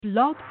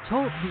Blog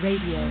Talk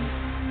Radio.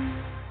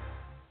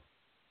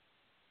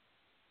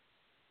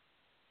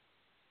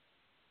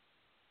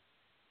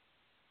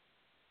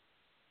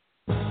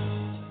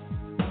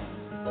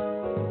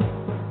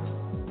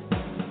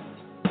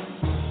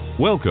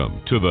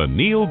 Welcome to the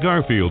Neil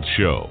Garfield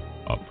Show,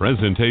 a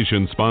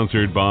presentation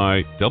sponsored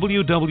by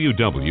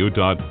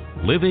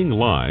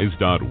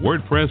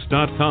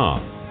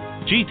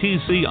www.livinglies.wordpress.com,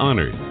 GTC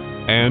Honored,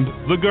 and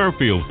The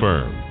Garfield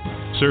Firm,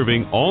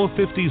 serving all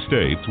 50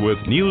 states with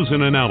news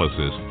and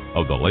analysis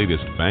of the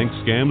latest bank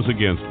scams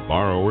against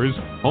borrowers,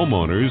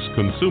 homeowners,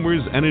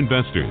 consumers, and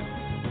investors,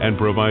 and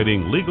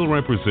providing legal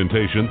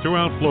representation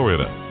throughout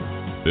Florida.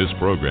 This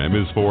program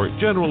is for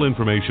general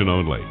information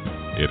only.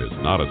 It is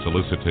not a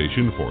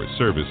solicitation for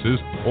services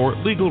or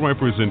legal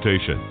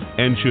representation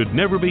and should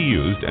never be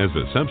used as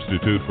a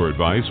substitute for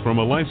advice from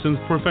a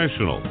licensed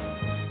professional.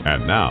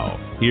 And now,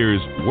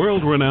 here's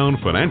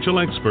world-renowned financial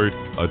expert,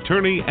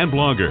 attorney, and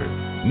blogger,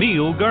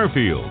 Neil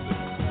Garfield.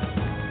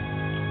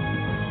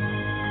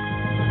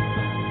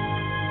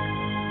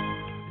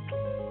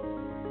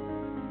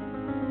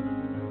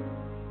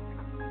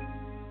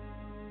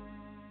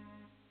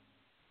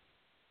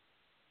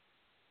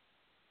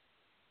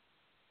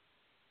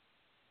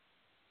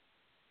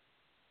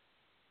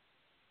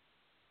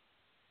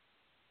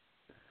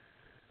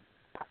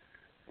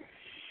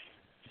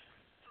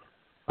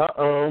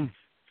 Uh-oh.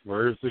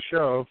 Where's the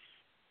show?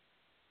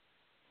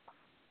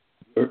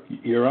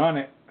 You're on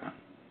it.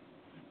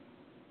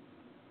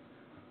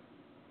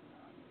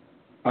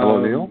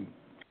 Hello, Neil?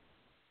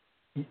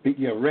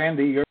 Yeah,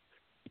 Randy, you're...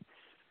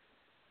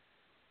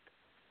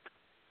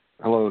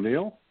 Hello,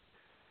 Neil?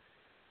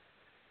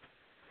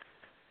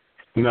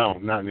 No,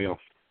 not Neil.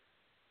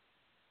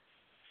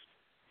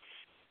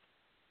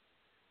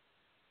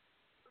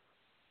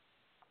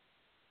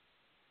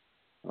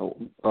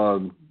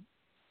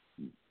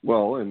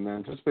 Well, in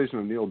anticipation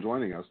of Neil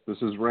joining us, this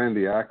is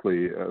Randy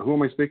Ackley. Who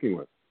am I speaking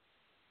with?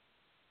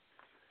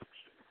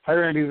 Hi,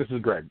 Randy. This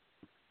is Greg.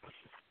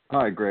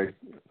 Hi, Greg.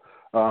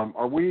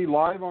 Are we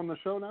live on the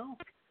show now?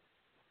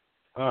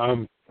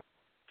 I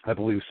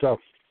believe so.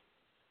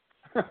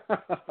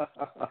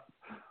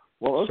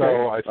 Well,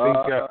 okay. So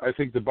I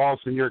think the ball's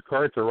in your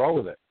court to roll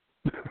with it.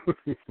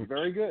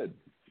 Very good.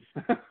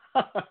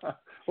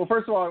 Well,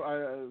 first of all,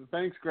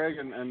 thanks, Greg,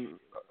 and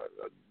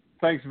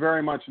thanks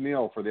very much,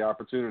 Neil, for the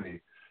opportunity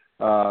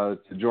to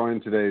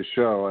join today's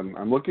show. And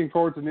I'm looking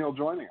forward to Neil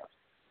joining us.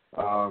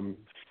 All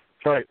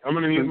right. I'm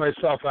going to mute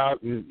myself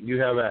out, and you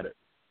have at it.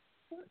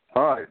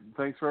 All right.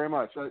 Thanks very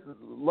much.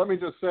 Let me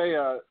just say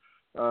I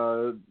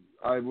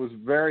was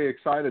very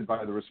excited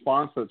by the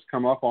response that's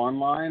come up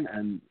online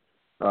and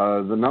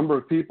the number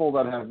of people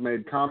that have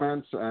made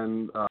comments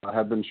and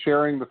have been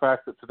sharing the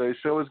fact that today's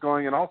show is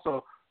going, and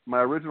also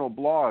my original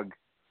blog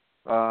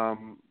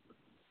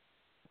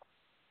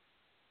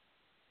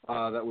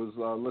that was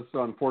listed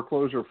on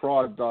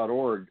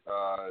foreclosurefraud.org.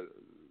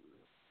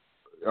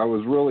 I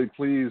was really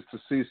pleased to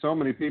see so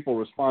many people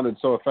responded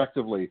so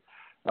effectively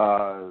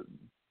to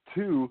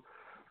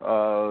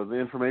the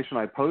information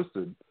I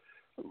posted.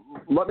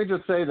 Let me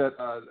just say that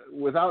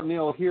without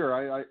Neil here,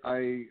 I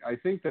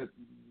think that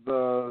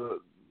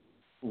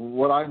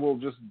what I will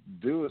just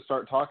do is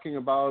start talking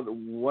about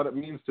what it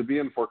means to be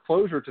in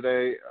foreclosure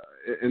today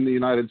in the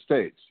United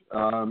States.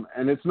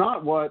 And it's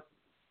not what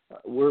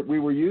we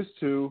were used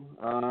to,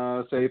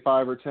 say,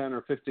 5 or 10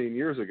 or 15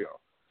 years ago.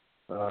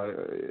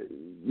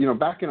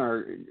 Back in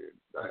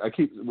I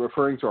keep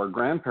referring to our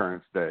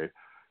grandparents' day,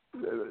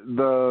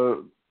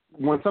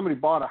 when somebody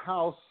bought a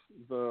house,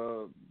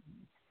 the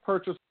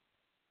purchase.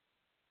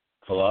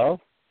 Hello?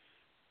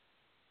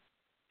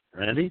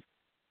 Randy?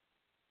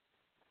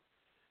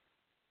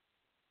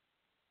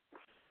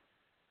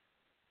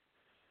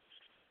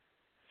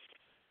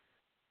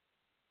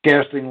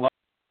 Casting light.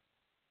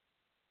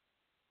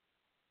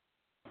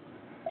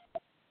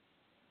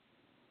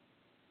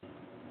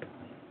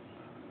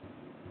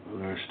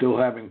 We're still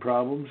having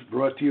problems.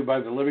 Brought to you by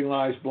the Living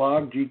Lies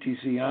blog,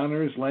 GTC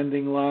Honors,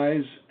 Lending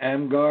Lies,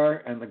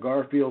 AMGAR, and the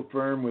Garfield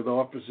Firm with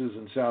offices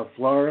in South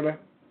Florida.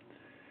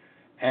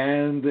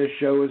 And this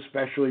show is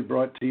specially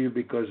brought to you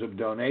because of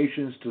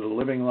donations to the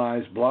Living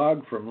Lies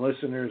blog from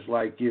listeners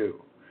like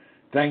you.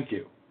 Thank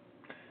you.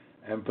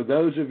 And for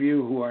those of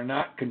you who are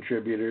not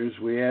contributors,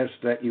 we ask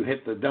that you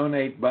hit the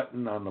donate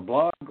button on the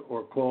blog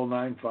or call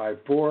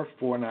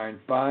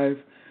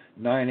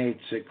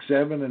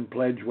 954-495-9867 and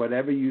pledge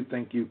whatever you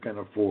think you can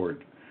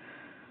afford.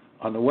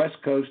 On the West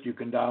Coast, you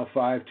can dial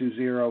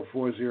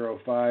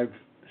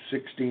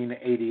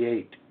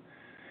 520-405-1688.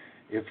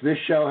 If this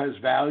show has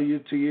value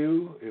to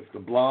you, if the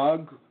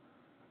blog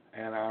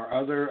and our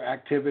other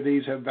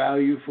activities have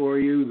value for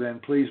you, then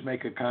please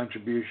make a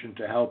contribution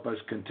to help us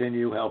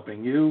continue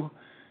helping you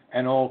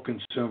and all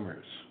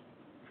consumers.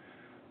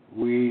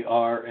 We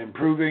are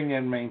improving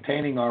and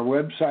maintaining our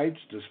websites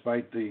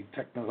despite the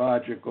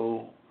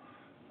technological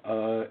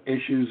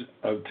issues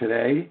of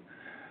today.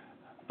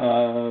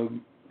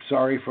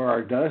 Sorry for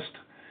our dust.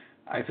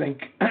 I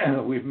think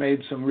we've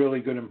made some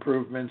really good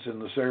improvements in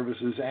the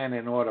services and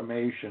in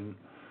automation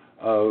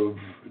of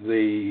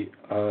the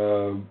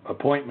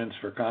appointments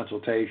for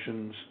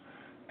consultations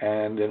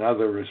and in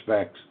other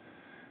respects.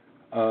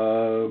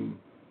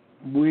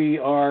 We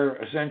are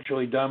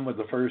essentially done with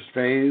the first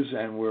phase,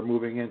 and we're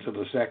moving into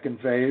the second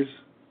phase.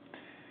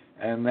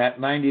 And that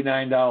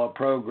 $99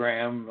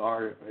 program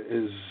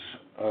is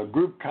a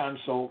group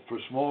consult for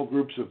small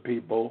groups of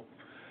people,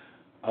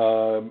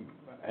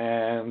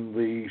 and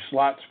the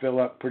slots fill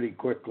up pretty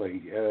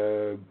quickly.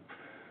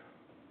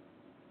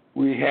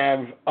 We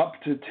have up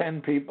to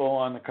 10 people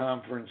on the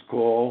conference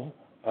call,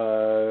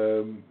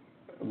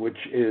 which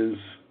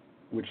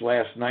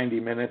lasts 90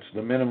 minutes.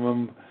 The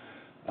minimum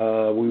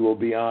we will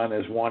be on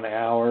is 1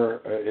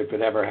 hour if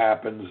it ever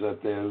happens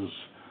that there's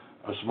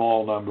a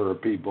small number of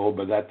people,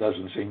 but that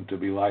doesn't seem to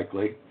be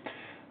likely.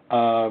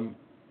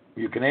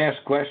 You can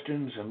ask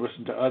questions and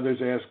listen to others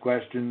ask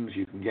questions.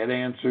 You can get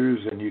answers,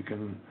 and you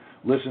can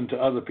listen to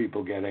other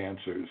people get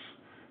answers.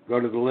 Go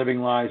to the Living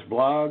Lies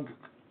blog,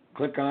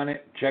 click on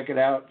it, check it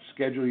out,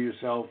 schedule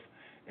yourself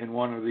in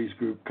one of these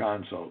group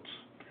consults.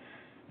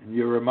 And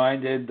you're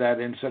reminded that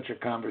in such a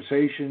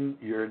conversation,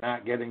 you're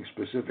not getting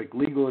specific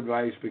legal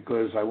advice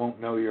because I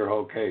won't know your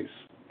whole case.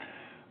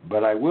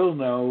 But I will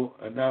know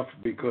enough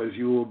because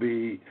you will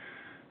be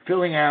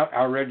filling out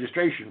our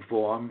registration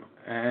form,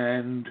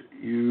 and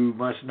you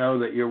must know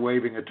that you're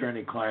waiving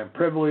attorney-client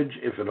privilege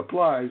if it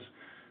applies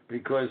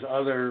because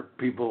other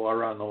people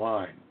are on the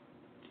line.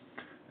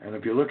 And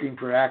if you're looking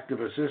for active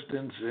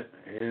assistance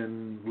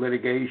in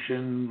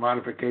litigation,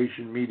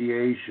 modification,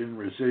 mediation,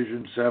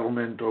 rescission,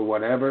 settlement, or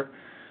whatever,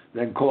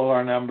 then call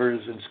our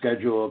numbers and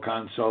schedule a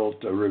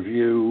consult, a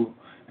review,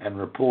 and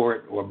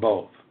report, or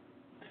both.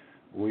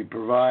 We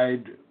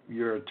provide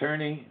your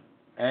attorney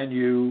and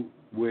you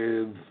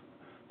with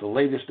the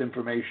latest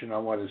information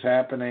on what is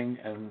happening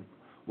and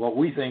what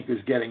we think is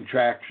getting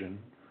traction,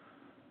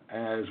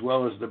 as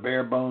well as the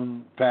bare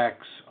bone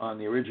facts on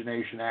the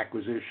origination,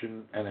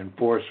 acquisition, and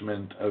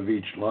enforcement of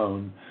each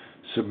loan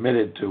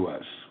submitted to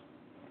us.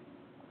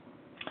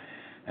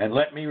 And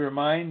let me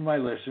remind my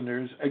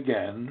listeners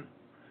again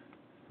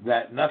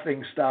that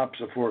nothing stops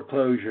a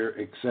foreclosure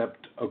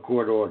except a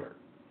court order.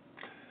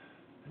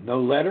 No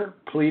letter,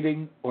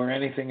 pleading, or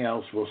anything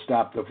else will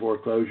stop the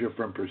foreclosure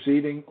from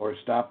proceeding or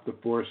stop the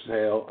forced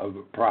sale of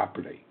a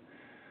property.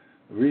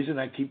 The reason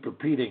I keep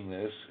repeating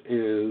this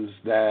is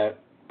that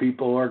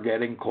people are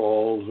getting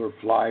calls or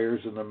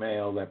flyers in the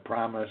mail that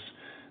promise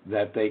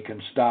that they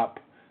can stop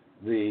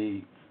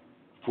the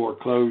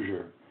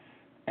foreclosure.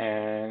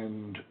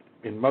 And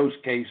in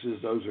most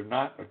cases, those are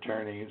not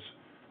attorneys.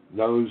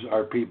 Those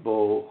are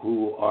people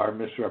who are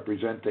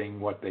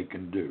misrepresenting what they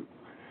can do.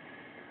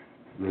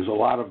 There's a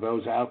lot of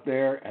those out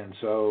there, and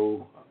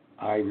so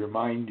I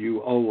remind you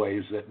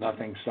always that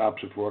nothing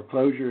stops a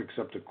foreclosure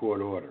except a court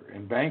order.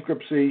 In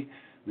bankruptcy,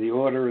 the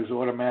order is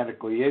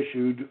automatically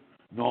issued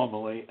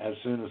normally as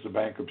soon as the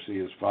bankruptcy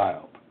is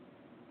filed.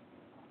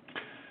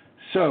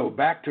 So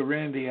back to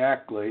Randy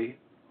Ackley,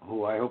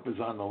 who I hope is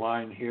on the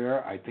line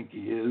here. I think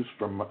he is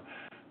from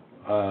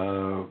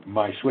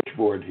my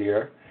switchboard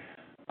here.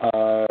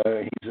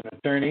 He's an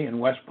attorney in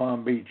West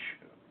Palm Beach,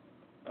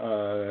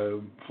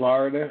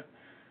 Florida,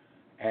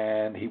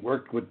 and he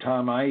worked with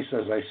Tom Ice,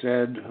 as I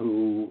said,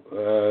 who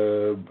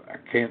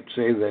I can't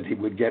say that he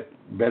would get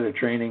better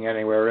training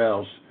anywhere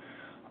else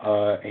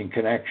in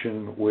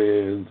connection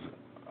with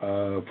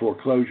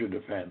foreclosure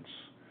defense.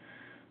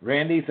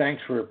 Randy,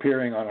 thanks for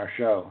appearing on our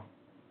show.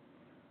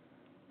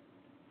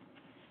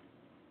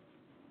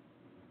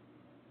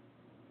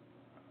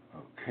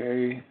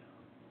 Okay,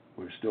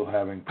 we're still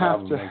having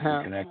problems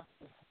making connect.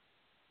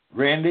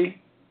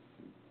 Randy?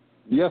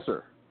 Yes,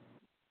 sir.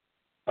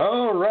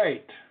 All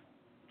right.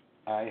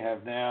 I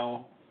have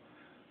now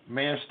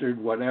mastered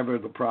whatever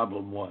the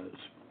problem was.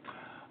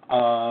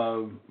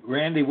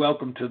 Randy,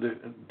 welcome to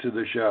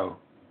the show.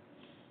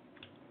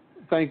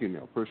 Thank you,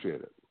 Neil.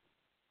 Appreciate it.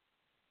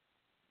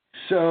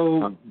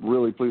 So I'm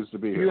really pleased to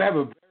be here. You have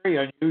a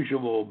very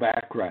unusual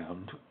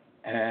background,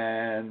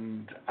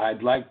 and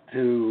I'd like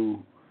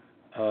you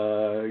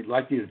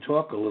to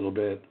talk a little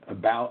bit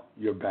about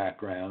your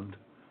background.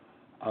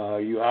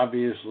 You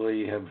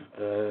obviously have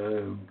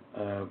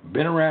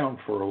been around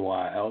for a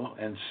while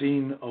and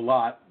seen a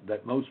lot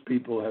that most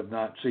people have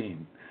not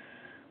seen.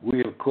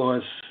 We, of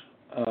course,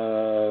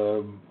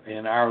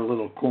 in our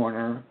little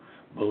corner,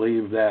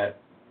 believe that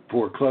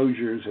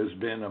foreclosures has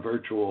been a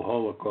virtual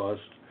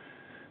holocaust.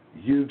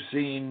 You've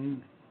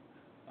seen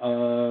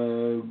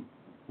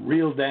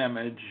real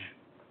damage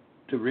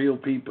to real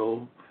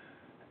people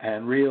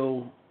and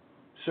real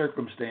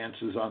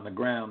circumstances on the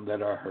ground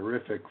that are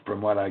horrific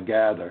from what I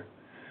gather.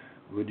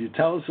 Would you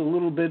tell us a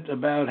little bit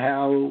about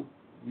how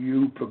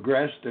you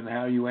progressed and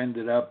how you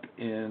ended up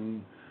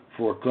in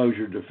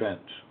foreclosure defense?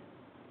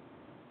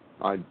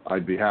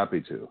 I'd be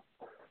happy to.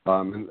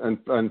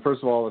 And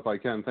first of all, if I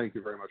can, thank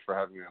you very much for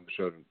having me on the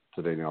show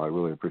today, Neil. I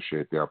really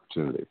appreciate the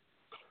opportunity.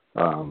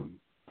 I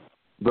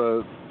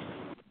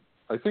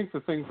think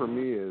the thing for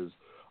me is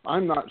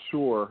I'm not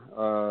sure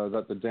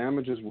that the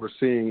damages we're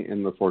seeing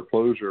in the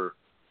foreclosure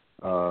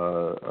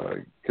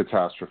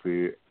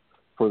catastrophe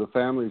for the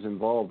families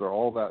involved are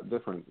all that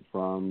different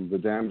from the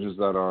damages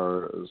that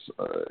are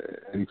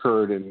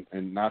incurred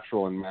in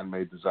natural and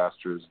man-made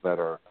disasters that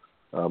are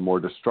more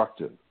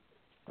destructive.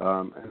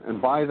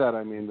 And by that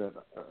I mean that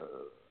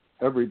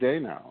every day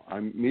now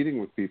I'm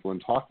meeting with people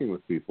and talking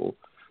with people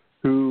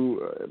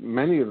who,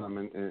 many of them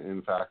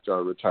in fact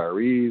are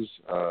retirees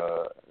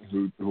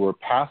who are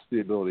past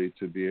the ability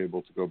to be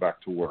able to go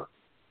back to work,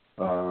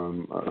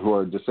 who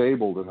are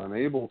disabled and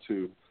unable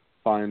to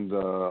find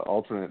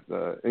alternate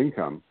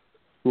income,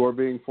 who are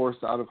being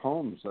forced out of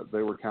homes that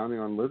they were counting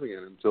on living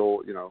in until,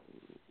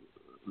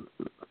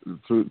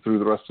 through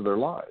the rest of their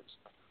lives.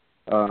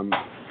 In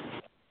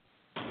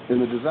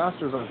the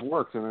disasters I've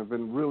worked, and I've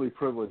been really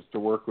privileged to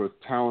work with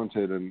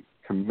talented and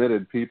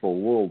committed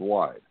people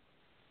worldwide,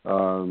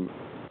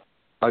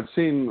 I've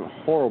seen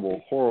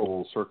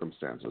horrible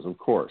circumstances, of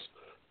course.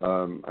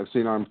 I've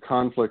seen armed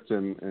conflict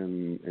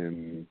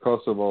in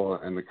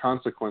Kosovo and the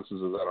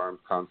consequences of that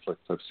armed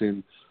conflict. I've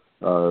seen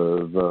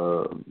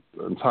the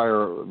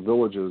entire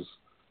villages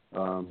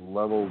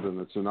leveled in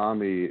the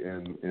tsunami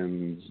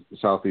in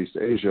Southeast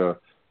Asia.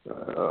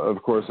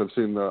 Of course, I've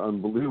seen the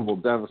unbelievable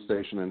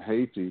devastation in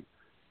Haiti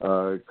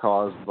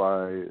caused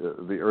by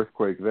the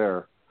earthquake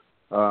there.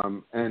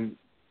 And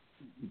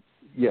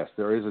yes,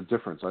 there is a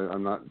difference.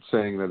 I'm not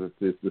saying that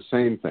it's the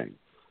same thing.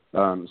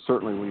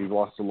 Certainly when you've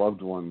lost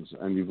loved ones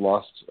and you've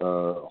lost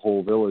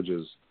whole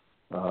villages,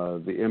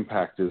 the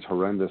impact is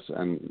horrendous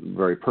and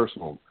very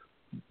personal.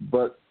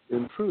 But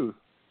in truth,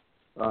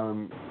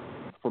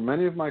 for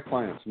many of my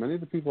clients, many of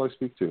the people I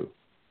speak to,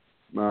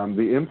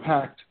 the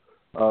impact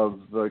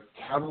of the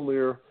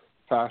cavalier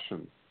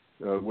fashion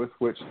with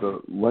which the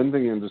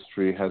lending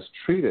industry has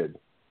treated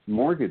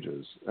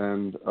mortgages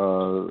and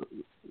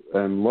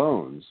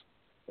loans,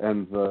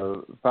 and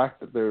the fact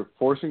that they're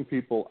forcing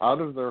people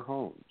out of their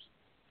homes,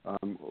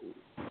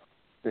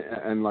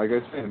 and like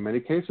I say, in many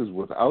cases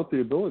without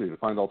the ability to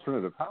find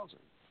alternative housing,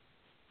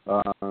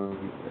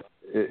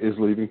 is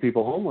leaving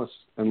people homeless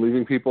and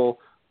leaving people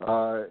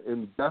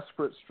in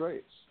desperate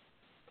straits.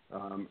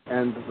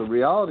 And the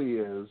reality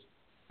is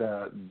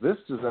that this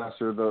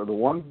disaster, the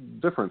one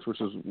difference,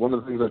 which is one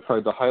of the things I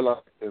tried to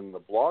highlight in the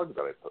blog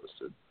that I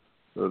posted,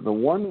 the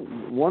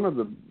one of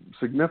the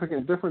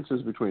significant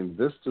differences between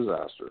this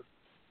disaster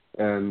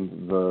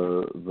and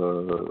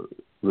the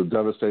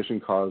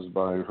devastation caused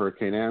by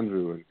Hurricane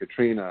Andrew and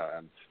Katrina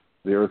and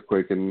the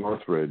earthquake in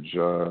Northridge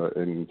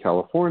in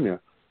California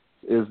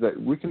is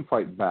that we can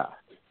fight back.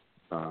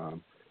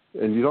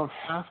 And you don't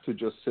have to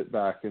just sit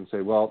back and say,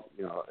 well,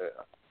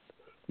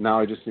 now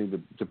I just need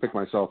to pick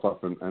myself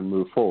up and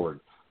move forward.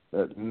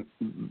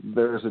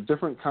 There's a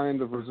different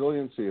kind of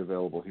resiliency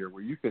available here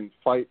where you can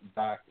fight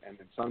back, and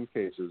in some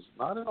cases,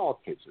 not in all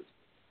cases,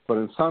 but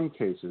in some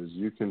cases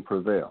you can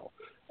prevail.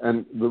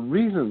 And the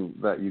reason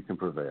that you can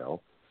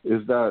prevail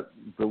is that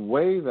the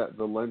way that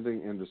the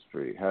lending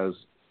industry has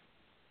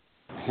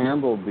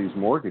handled these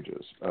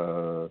mortgages,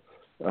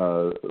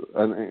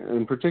 and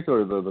in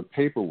particular the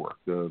paperwork,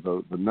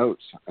 the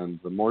notes and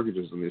the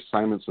mortgages and the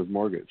assignments of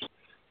mortgage,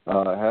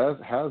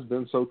 has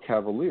been so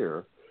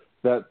cavalier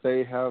that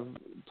they have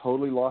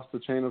totally lost the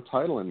chain of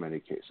title in many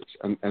cases.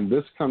 And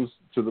this comes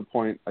to the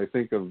point, I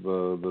think, of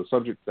the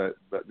subject that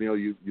Neil,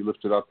 you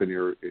lifted up in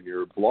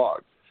your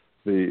blog,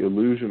 the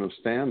illusion of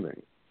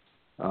standing.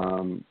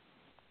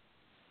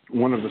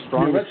 One of the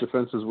strongest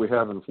defenses we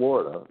have in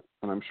Florida,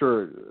 and I'm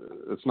sure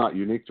it's not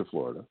unique to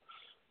Florida,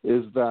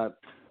 is that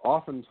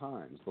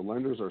oftentimes the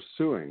lenders are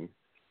suing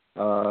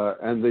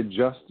and they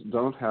just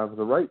don't have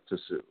the right to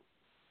sue.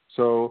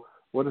 So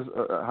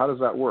how does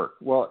that work?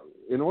 Well,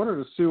 in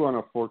order to sue on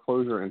a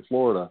foreclosure in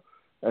Florida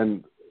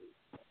and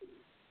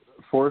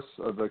force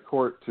the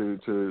court to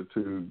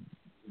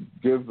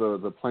give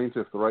the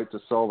plaintiff the right to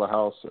sell the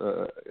house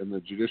in the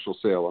judicial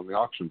sale on the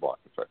auction block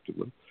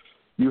effectively,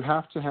 you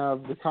have to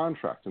have the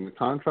contract, and the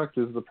contract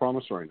is the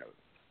promissory note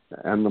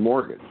and the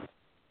mortgage.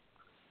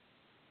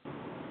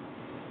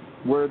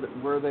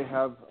 Where they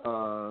have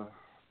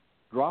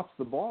dropped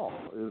the ball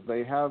is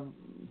they have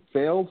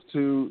failed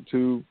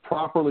to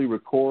properly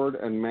record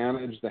and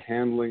manage the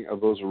handling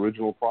of those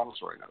original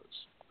promissory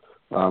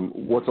notes.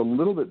 What's a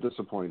little bit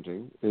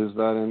disappointing is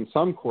that in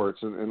some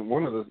courts, and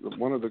one of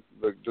the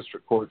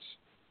district courts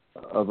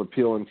of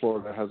appeal in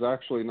Florida has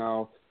actually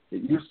now,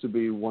 it used to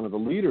be one of the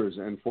leaders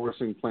in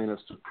forcing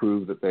plaintiffs to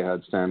prove that they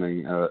had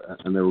standing,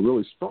 and they were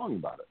really strong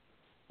about it.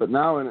 But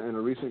now in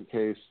a recent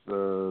case,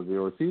 the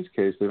Ortiz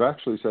case, they've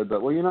actually said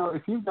that, well,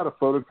 if you've got a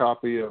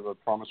photocopy of a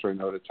promissory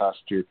note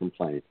attached to your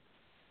complaint,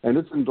 and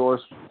it's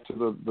endorsed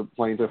to the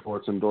plaintiff or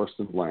it's endorsed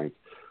in blank,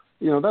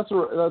 that's a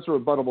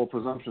rebuttable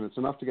presumption. It's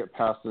enough to get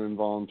past a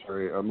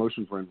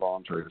motion for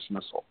involuntary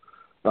dismissal.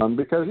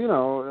 Because,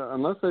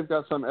 unless they've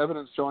got some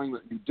evidence showing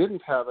that you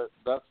didn't have it,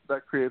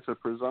 that creates a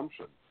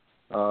presumption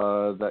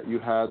that you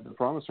had the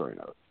promissory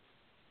note.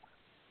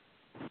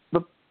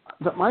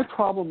 My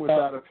problem with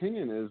that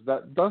opinion is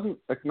that doesn't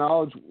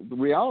acknowledge the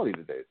reality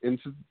today. In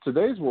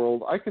today's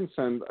world, I can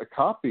send a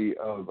copy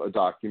of a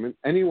document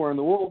anywhere in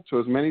the world to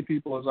as many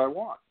people as I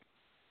want.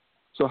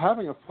 So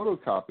having a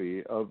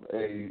photocopy of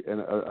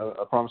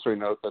a promissory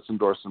note that's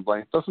endorsed in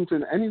blank doesn't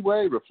in any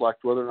way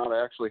reflect whether or not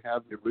I actually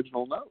have the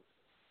original note.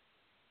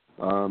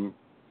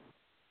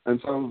 And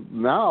so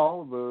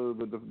now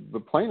the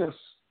plaintiffs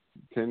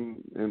can,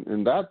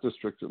 in that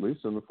district at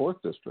least, in the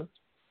 4th district,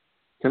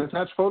 can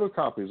attach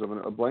photocopies of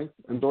a blank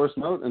endorsed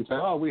note and say,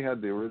 "Oh, we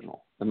had the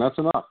original," and that's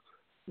enough.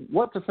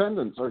 What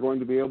defendants are going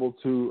to be able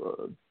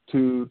to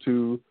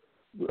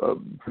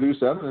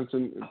produce evidence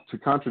and to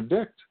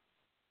contradict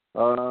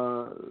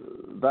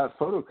that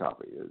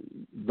photocopy?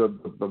 The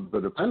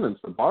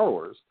defendants, the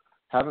borrowers,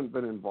 haven't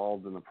been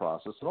involved in the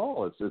process at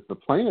all. It's the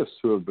plaintiffs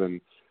who have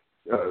been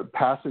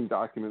passing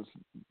documents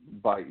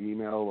by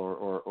email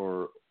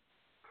or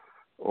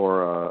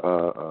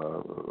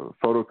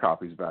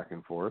photocopies back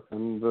and forth,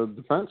 and the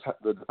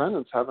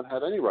defendants haven't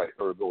had any right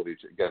or ability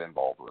to get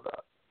involved with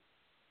that.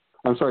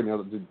 I'm sorry,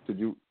 Neil, did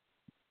you?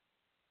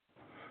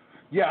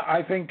 Yeah,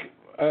 I think,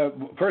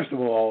 first of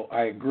all,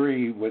 I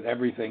agree with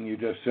everything you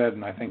just said,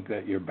 and I think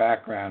that your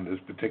background is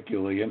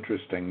particularly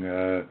interesting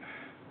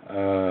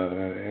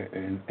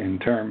in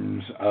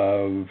terms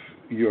of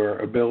your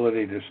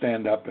ability to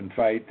stand up and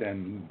fight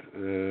and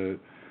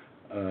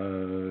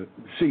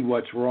see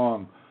what's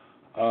wrong.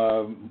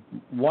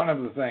 One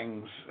of the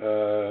things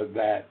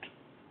that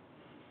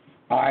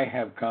I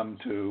have come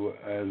to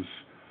as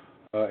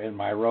in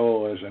my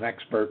role as an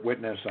expert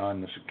witness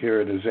on the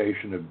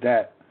securitization of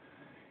debt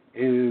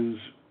is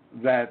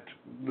that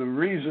the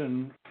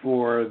reason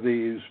for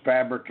these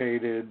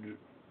fabricated,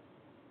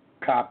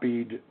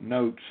 copied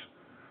notes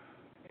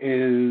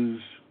is,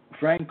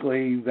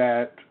 frankly,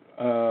 that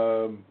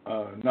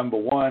number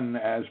one,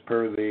 as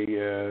per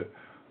the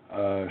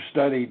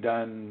study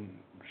done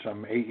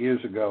some 8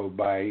 years ago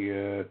by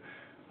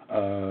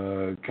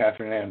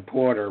Catherine Ann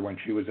Porter when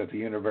she was at the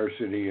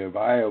University of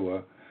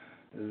Iowa,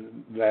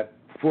 that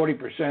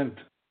 40%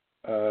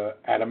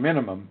 at a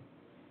minimum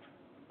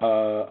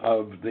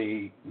of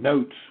the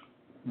notes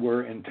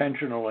were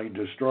intentionally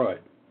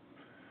destroyed,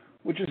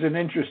 which is an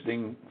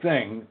interesting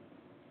thing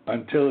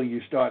until you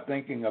start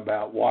thinking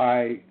about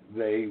why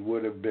they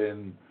would have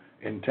been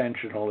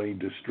intentionally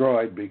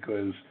destroyed,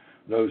 because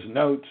those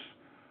notes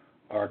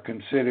are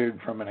considered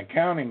from an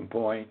accounting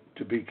point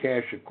to be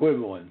cash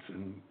equivalents,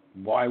 and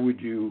why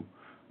would you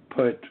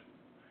put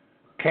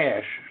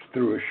cash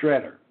through a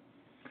shredder?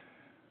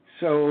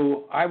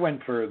 So I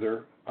went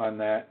further on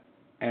that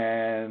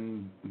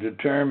and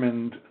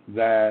determined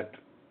that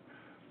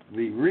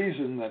the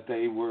reason that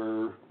they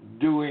were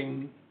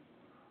doing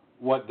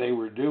what they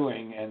were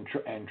doing and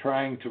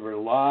trying to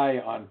rely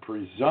on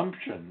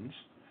presumptions,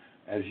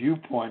 as you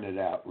pointed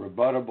out,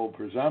 rebuttable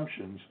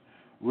presumptions,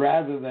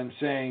 rather than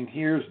saying,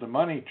 here's the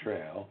money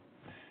trail,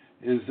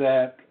 is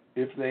that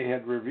if they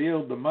had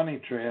revealed the money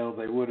trail,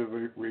 they would have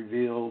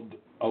revealed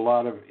a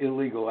lot of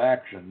illegal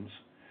actions,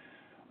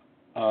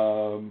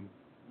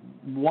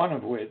 one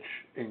of which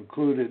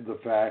included the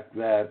fact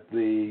that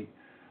the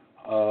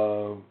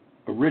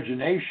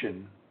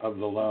origination of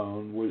the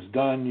loan was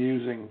done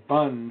using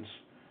funds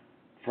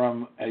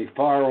from a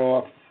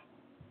far-off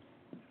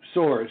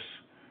source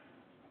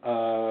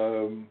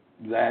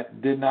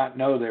that did not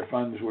know their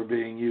funds were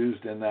being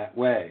used in that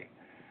way.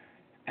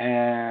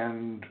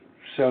 And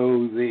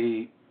so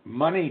the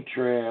money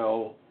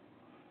trail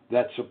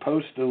that's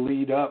supposed to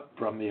lead up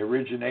from the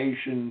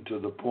origination to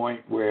the point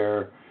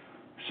where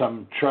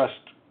some trust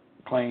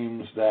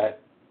claims that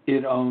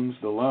it owns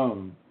the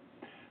loan,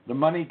 the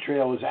money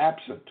trail is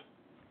absent.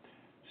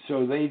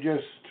 So they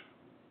just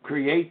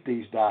create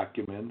these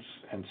documents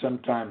and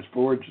sometimes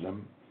forge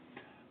them,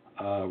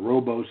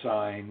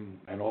 robo-sign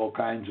and all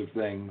kinds of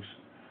things,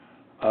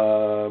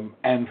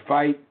 and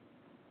fight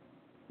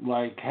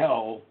like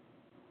hell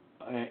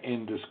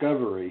in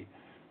discovery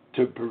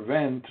to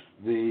prevent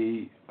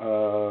the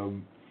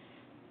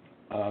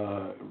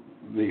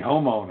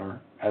homeowner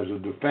as a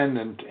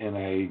defendant in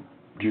a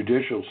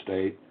judicial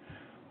state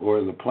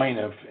or the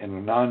plaintiff in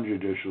a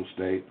non-judicial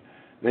state.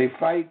 They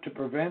fight to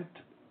prevent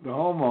the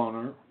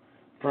homeowner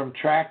from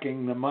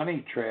tracking the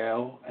money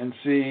trail and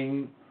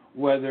seeing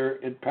whether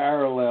it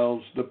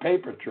parallels the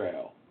paper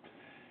trail.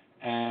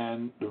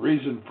 And the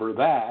reason for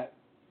that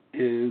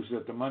is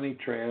that the money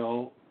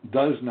trail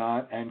does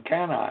not and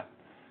cannot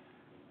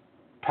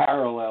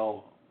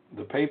parallel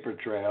the paper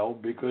trail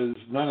because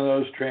none of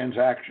those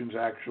transactions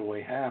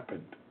actually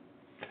happened.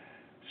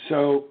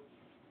 So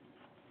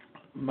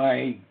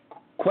my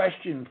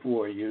question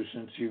for you,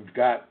 since you've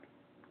got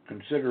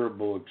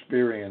considerable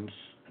experience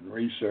and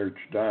research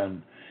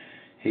done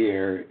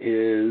here,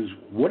 is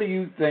what do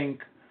you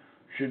think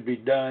should be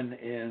done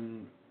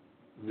in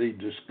the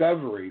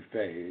discovery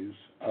phase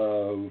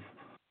of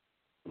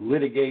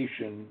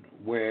litigation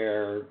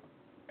where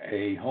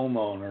a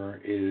homeowner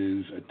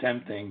is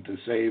attempting to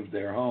save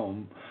their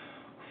home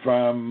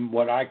from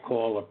what I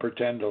call a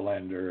pretender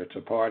lender? It's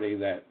a party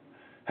that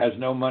has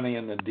no money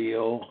in the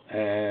deal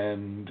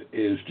and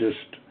is just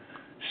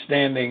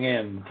standing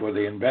in for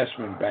the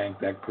investment bank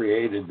that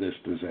created this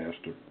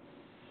disaster.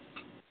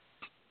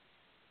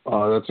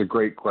 That's a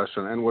great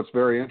question. And what's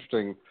very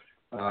interesting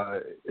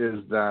is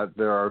that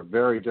there are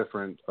very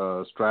different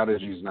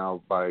strategies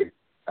now by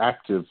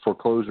active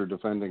foreclosure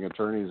defending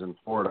attorneys in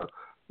Florida.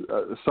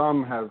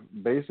 Some have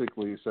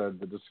basically said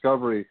the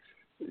discovery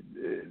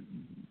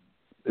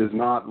is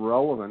not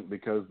relevant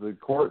because the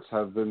courts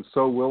have been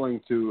so willing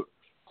to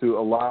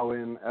allow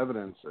in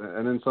evidence,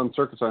 and in some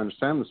circuits I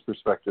understand this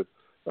perspective,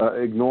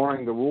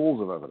 ignoring the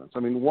rules of evidence. I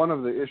mean, one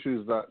of the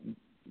issues that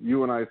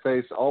you and I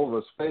face, all of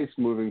us face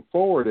moving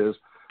forward, is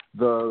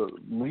the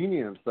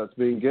lenience that's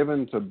being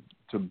given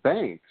to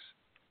banks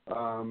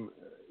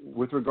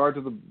with regard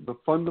to the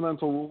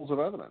fundamental rules of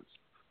evidence.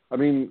 I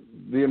mean,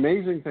 the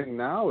amazing thing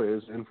now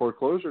is in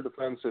foreclosure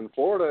defense in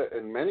Florida,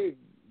 in many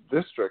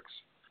districts,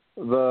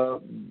 the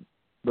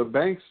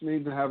banks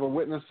need to have a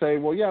witness say,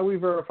 well, yeah, we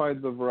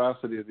verified the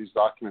veracity of these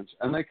documents,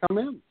 and they come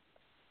in.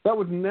 That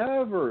would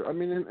never, I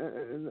mean,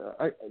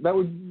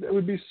 it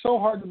would be so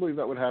hard to believe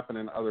that would happen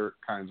in other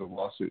kinds of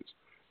lawsuits.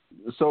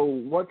 So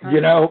what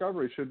kind of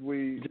discovery should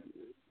we...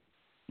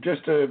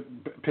 Just to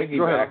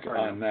piggyback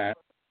on that,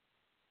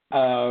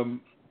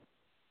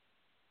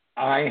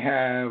 I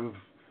have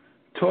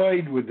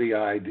toyed with the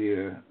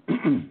idea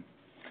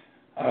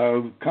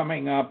of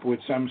coming up with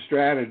some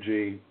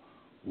strategy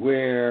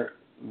where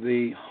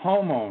the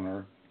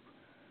homeowner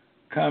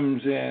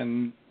comes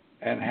in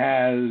and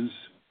has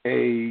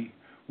a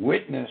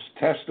witness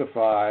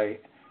testify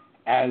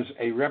as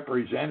a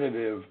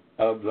representative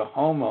of the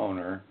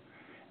homeowner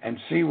and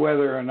see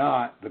whether or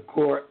not the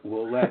court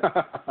will let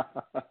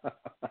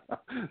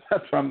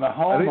from the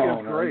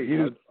homeowner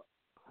use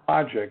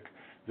logic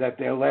that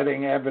they're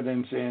letting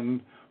evidence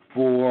in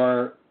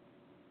for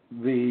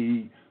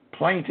the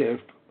plaintiff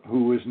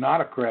who is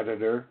not a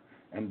creditor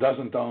and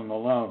doesn't own the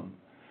loan.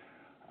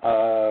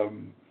 I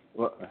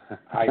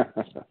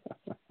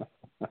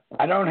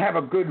don't have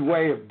a good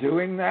way of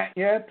doing that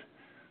yet,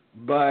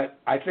 but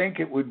I think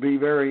it would be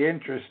very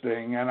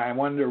interesting, and I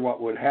wonder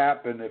what would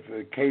happen if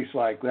a case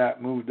like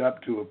that moved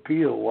up to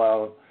appeal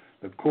while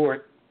the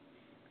court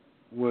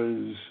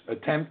was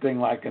attempting,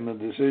 like in the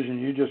decision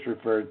you just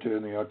referred to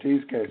in the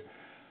Ortiz case,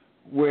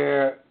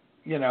 where,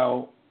 you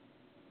know,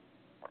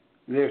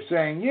 they're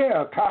saying,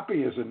 yeah, a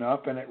copy is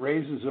enough, and it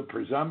raises a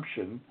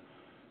presumption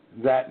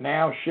that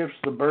now shifts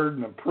the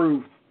burden of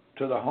proof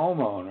to the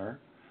homeowner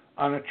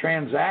on a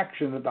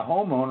transaction that the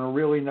homeowner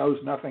really knows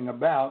nothing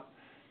about,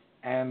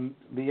 and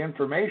the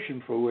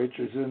information for which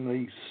is in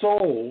the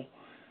sole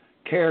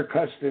care,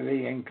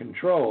 custody, and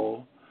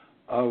control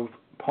of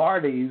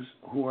parties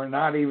who are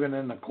not even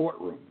in the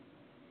courtroom.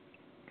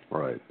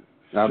 Right.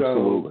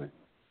 Absolutely.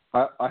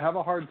 So, I have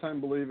a hard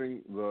time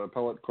believing the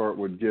appellate court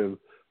would give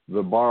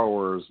the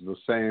borrowers the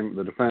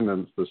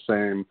defendants, the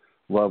same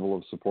level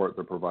of support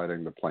they're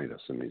providing the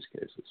plaintiffs in these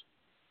cases.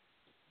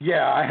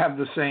 Yeah, I have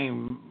the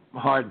same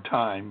hard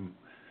time.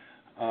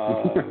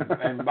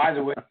 And by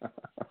the way, for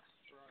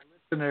our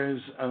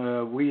listeners,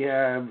 we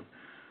have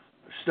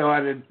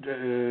started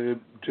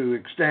to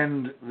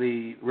extend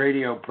the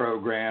radio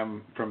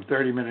program from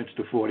 30 minutes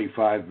to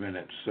 45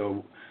 minutes.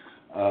 So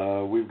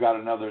we've got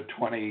another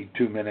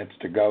 22 minutes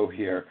to go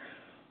here.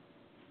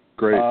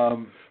 Great.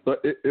 But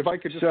if I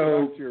could just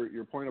go back to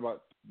your point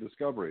about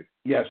discovery.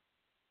 Yes.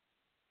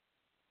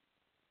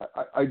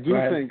 I do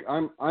think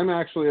I'm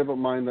actually of a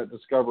mind that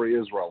discovery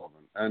is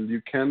relevant, and you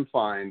can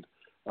find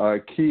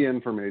key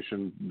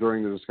information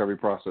during the discovery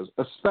process,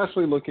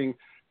 especially looking.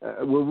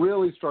 We're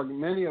really struggling.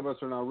 Many of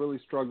us are now really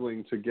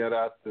struggling to get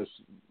at this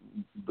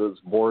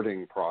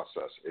boarding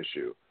process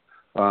issue.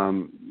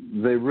 The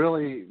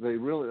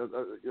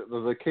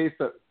case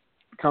that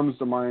comes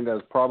to mind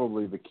as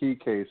probably the key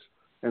case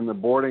in the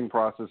boarding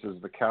process is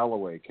the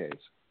Callaway case,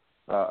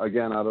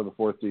 again out of the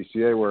 4th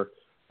DCA, where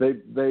they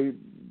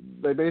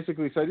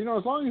basically said, you know,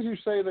 as long as you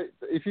say that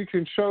if you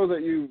can show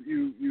that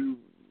you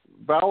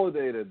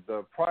validated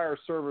the prior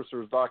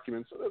servicer's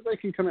documents, they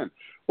can come in.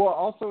 Well,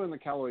 also in the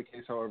Callaway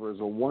case, however,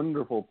 is a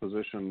wonderful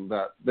position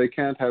that they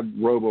can't have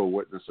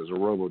robo-witnesses or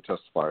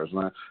robo-testifiers.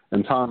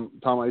 And Tom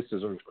Ice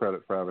deserves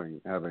credit for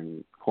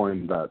having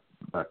coined that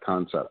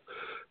concept.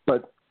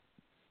 But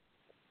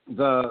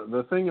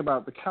the thing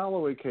about the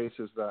Callaway case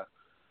is that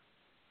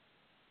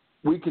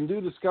we can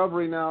do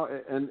discovery now,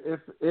 and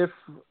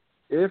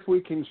if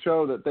we can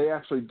show that they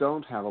actually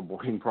don't have a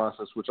boarding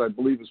process, which I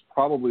believe is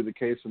probably the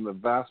case in the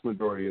vast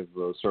majority of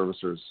the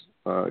servicers'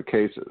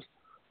 cases,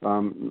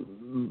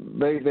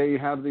 they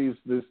have these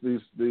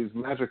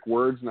magic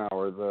words now,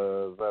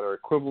 that are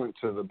equivalent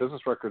to the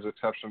business records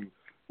exception,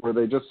 where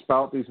they just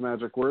spout these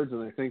magic words,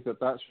 and they think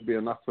that should be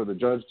enough for the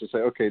judge to say,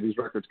 okay, these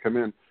records come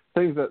in.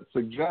 Things that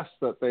suggest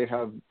that they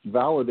have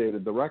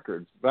validated the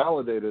records,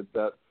 validated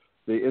that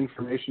the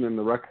information in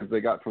the records they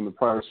got from the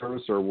prior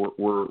servicer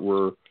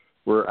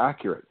were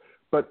accurate.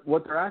 But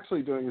what they're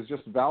actually doing is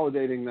just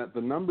validating that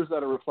the numbers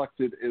that are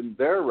reflected in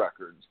their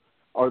records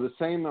are the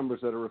same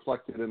numbers that are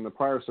reflected in the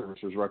prior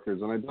servicer's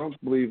records. And I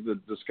don't believe the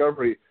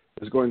discovery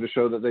is going to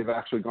show that they've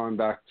actually gone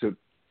back to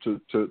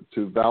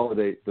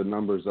validate the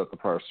numbers that the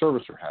prior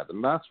servicer had.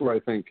 And that's where I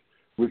think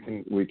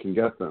we can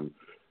get them.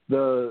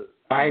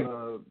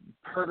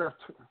 Paragraph.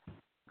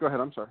 Go ahead.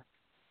 I'm sorry.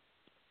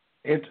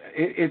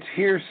 It's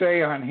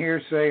hearsay on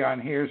hearsay on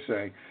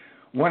hearsay.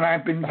 When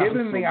I've been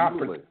given the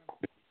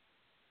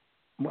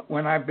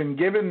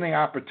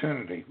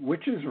opportunity,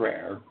 which is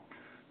rare,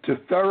 to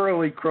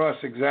thoroughly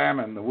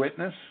cross-examine the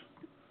witness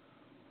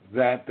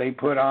that they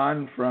put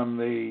on from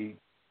the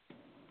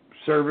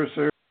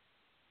servicer,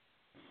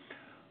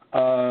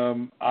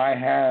 I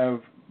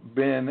have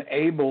been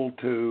able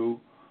to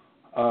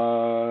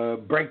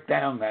break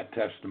down that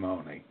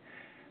testimony.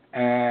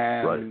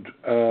 And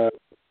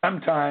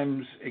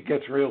sometimes it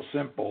gets real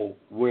simple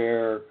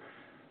where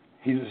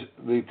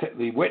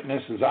the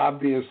witness is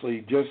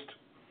obviously just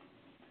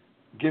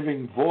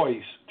giving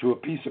voice to a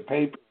piece of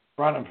paper in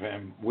front of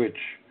him, which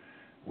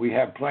we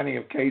have plenty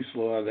of case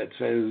law that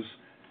says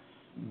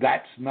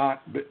that's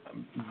not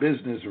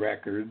business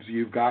records.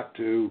 You've got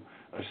to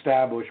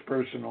establish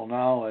personal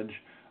knowledge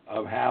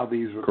of how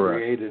these were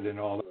created and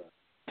all that.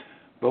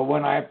 But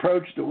when I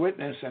approach the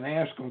witness and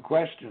ask him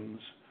questions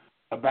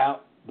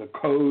about the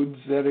codes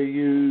that are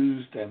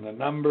used and the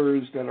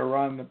numbers that are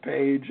on the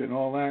page and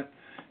all that,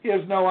 he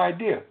has no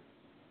idea.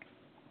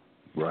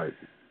 Right.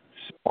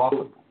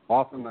 So,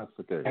 often that's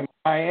the case. And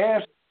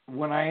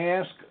when I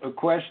ask a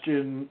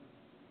question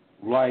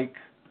like,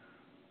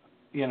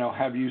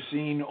 have you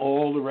seen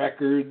all the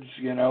records,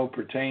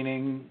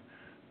 pertaining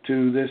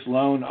to this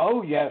loan?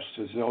 Oh, yes,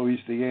 is always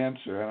the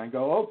answer. And I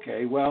go,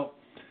 okay, well,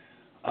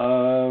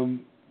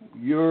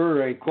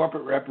 you're a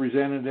corporate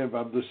representative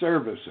of the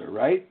servicer,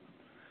 right?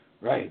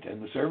 Right,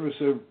 and the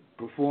servicer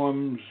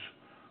performs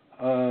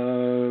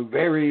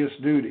various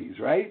duties,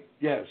 right?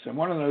 Yes, and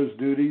one of those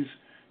duties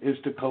is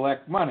to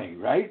collect money,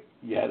 right?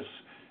 Yes,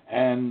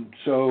 and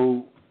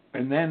then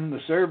the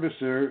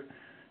servicer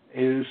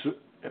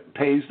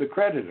pays the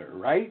creditor,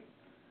 right?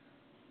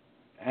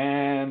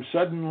 And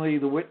suddenly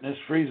the witness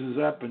freezes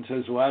up and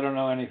says, well, I don't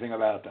know anything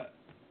about that.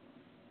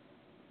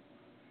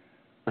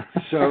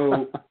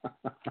 So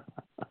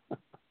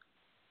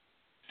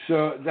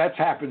that's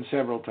happened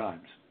several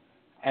times.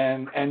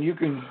 And you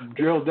can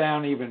drill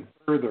down even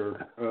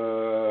further.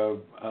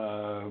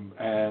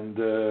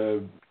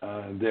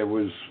 There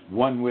was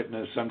one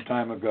witness some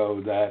time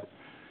ago that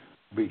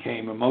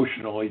became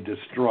emotionally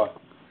distraught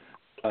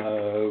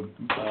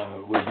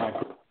with my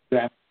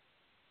exam.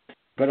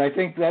 But I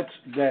think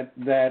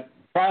that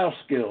trial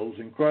skills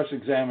and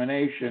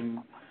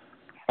cross-examination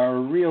are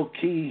a real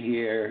key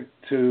here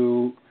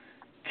to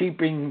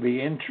keeping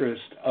the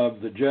interest of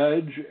the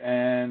judge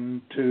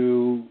and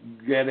to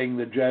getting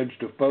the judge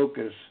to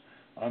focus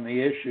on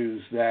the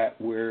issues that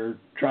we're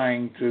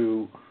trying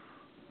to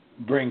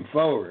bring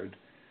forward,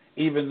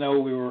 even though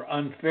we were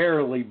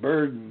unfairly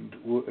burdened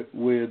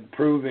with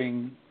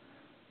proving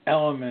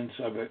elements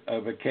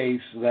of a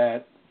case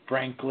that,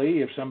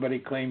 frankly, if somebody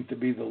claimed to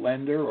be the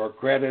lender or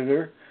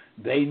creditor,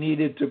 they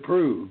needed to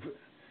prove.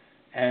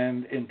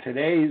 And in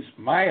today's,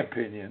 my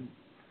opinion,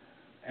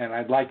 and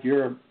I'd like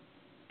your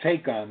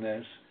take on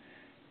this,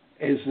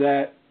 is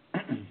that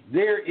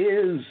there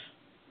is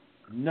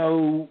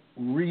no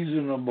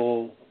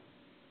reasonable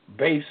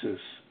basis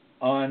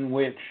on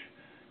which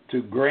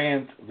to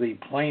grant the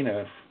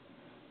plaintiff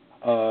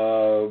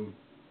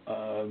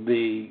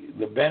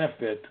the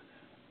benefit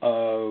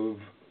of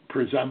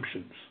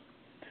presumptions.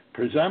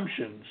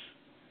 Presumptions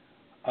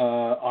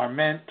are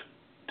meant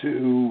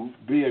to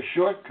be a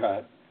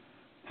shortcut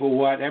for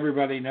what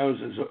everybody knows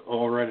is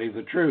already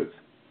the truth.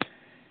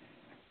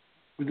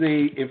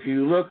 If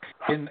you look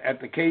at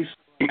the case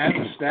and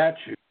the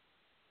statute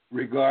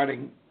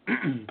regarding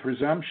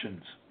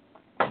presumptions,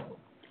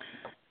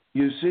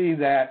 you see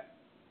that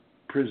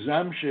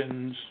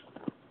presumptions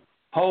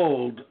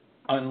hold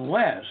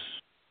unless,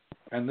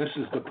 and this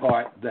is the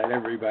part that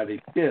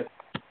everybody gets,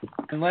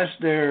 unless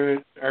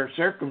there are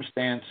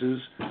circumstances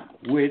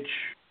which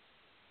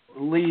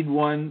lead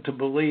one to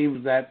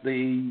believe that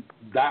the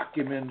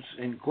documents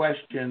in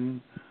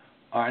question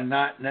are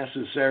not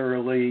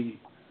necessarily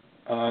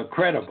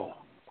credible,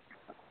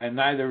 and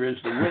neither is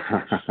the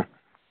witness.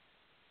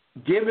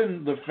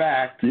 Given the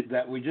fact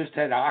that we just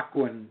had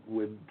Ackley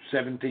with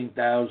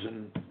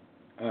 17,000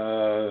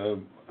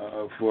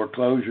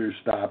 foreclosures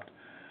stopped,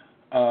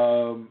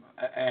 and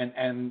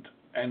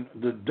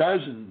the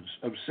dozens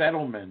of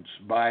settlements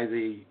by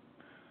the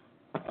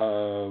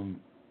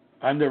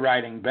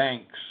underwriting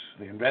banks,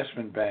 the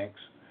investment banks,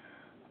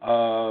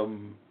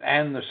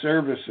 and the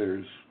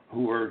servicers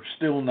who are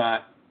still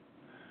not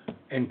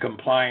in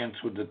compliance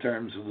with the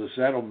terms of the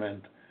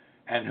settlement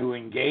and who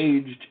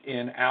engaged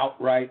in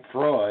outright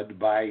fraud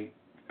by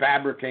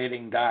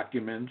fabricating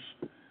documents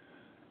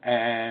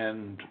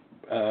and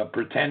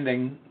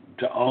pretending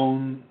to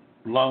own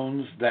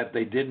loans that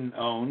they didn't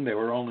own, they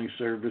were only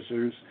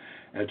servicers,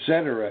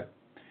 etc.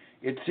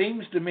 It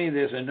seems to me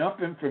there's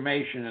enough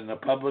information in the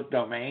public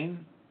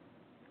domain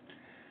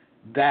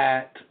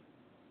that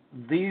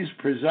these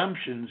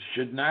presumptions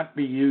should not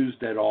be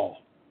used at all.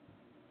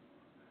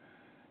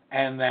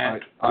 And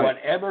that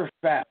whatever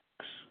facts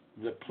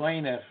the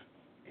plaintiff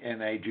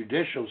in a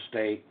judicial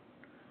state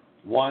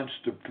wants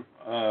to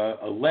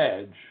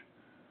allege,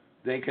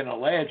 they can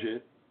allege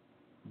it,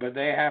 but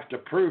they have to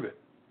prove it.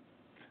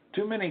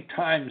 too many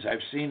times I've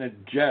seen a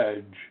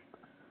judge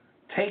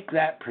take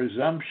that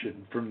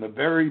presumption from the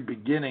very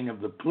beginning of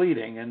the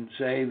pleading and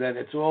say that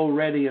it's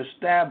already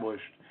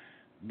established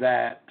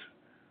that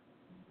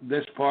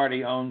this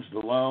party owns the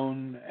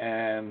loan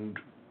and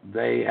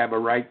they have a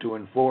right to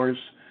enforce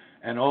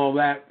and all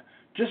that,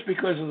 just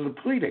because of the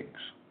pleadings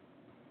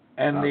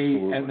and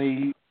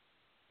the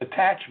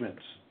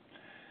attachments.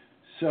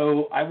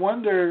 So I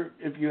wonder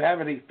if you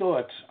have any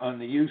thoughts on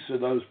the use of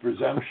those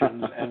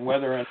presumptions and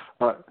whether it's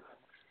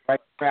right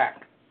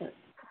track.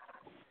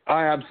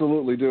 I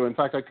absolutely do. In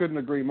fact, I couldn't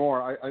agree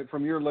more. I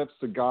from your lips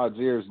to God's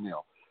ears,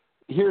 Neil.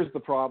 Here's the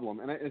problem,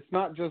 and it's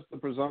not just the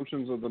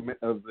presumptions of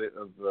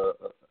the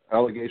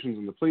allegations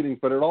and the pleadings,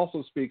 but it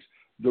also speaks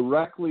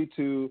directly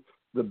to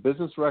the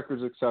business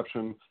records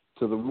exception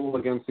to the rule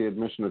against the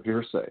admission of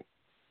hearsay.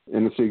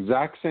 And it's the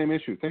exact same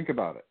issue. Think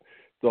about it.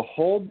 The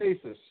whole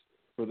basis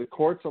for the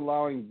courts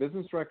allowing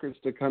business records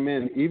to come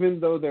in, even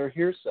though they're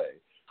hearsay,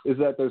 is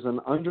that there's an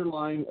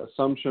underlying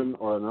assumption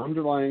or an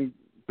underlying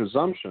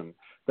presumption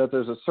that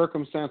there's a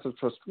circumstance of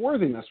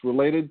trustworthiness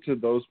related to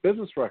those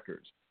business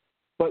records.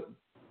 But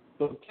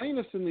the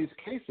plaintiffs in these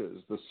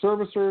cases, the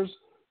servicers,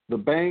 the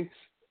banks,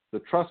 the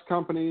trust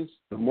companies,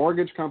 the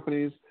mortgage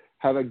companies,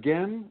 have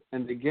again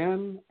and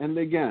again and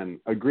again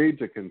agreed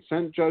to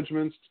consent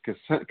judgments,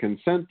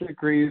 consent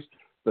decrees,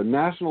 the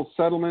national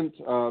settlement,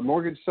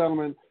 mortgage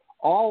settlement,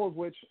 all of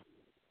which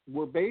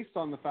were based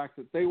on the fact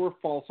that they were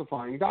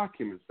falsifying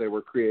documents. They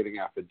were creating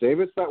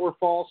affidavits that were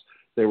false.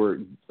 They were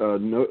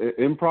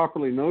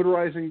improperly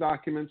notarizing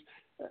documents.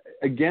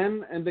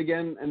 Again and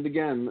again and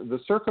again, the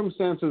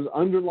circumstances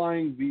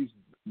underlying these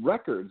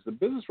records, the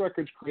business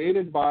records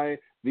created by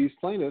these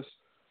plaintiffs,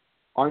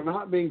 are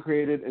not being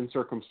created in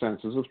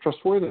circumstances of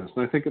trustworthiness.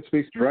 And I think it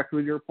speaks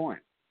directly to your point.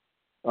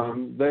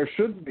 There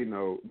should be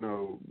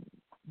no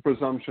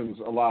presumptions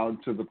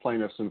allowed to the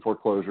plaintiffs in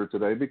foreclosure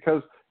today,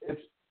 because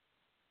it's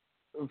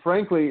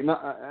frankly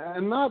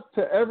not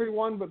to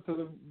everyone, but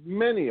to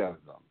many of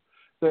them.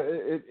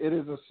 It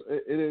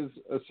is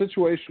a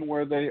situation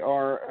where they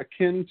are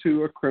akin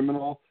to a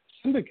criminal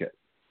syndicate.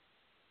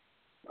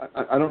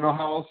 I don't know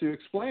how else you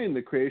explain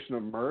the creation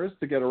of MERS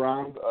to get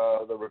around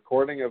the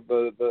recording of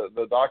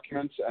the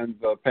documents and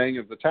the paying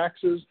of the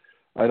taxes.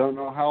 I don't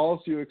know how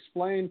else you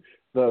explain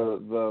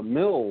the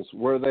mills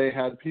where they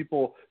had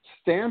people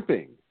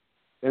stamping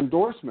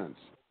endorsements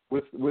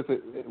with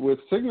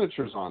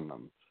signatures on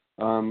them.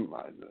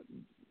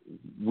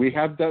 We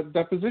have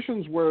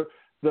depositions where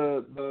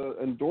the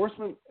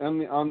endorsement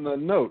on the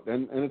note,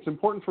 and it's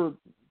important for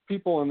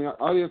people in the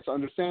audience to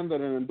understand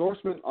that an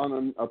endorsement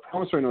on a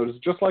promissory note is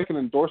just like an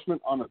endorsement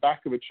on the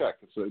back of a check.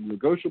 It's a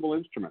negotiable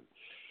instrument.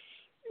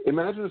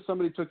 Imagine if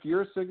somebody took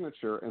your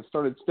signature and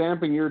started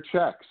stamping your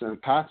checks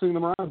and passing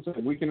them around and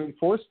saying, "We can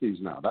enforce these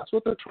now." That's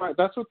what they're trying.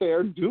 That's what they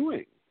are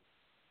doing.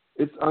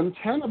 It's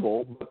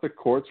untenable, but the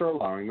courts are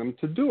allowing them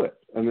to do it,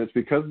 and it's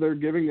because they're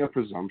giving a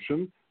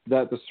presumption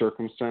that the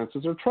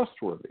circumstances are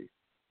trustworthy,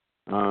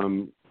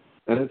 and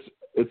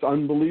it's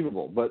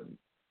unbelievable. But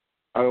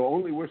I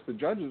only wish the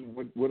judges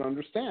would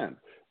understand.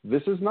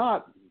 This is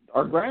not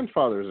our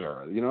grandfather's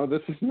era.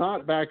 This is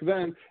not back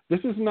then. This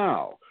is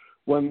now,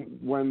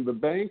 when the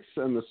banks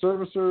and the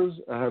servicers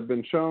have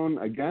been shown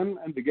again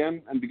and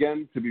again and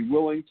again to be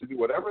willing to do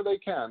whatever they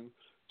can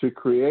to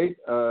create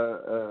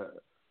a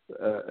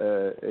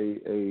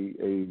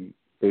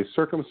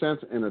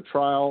circumstance in a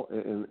trial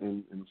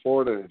in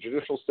Florida, in a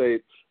judicial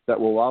state, that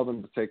will allow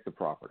them to take the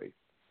property.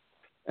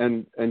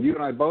 And you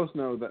and I both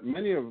know that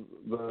many of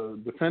the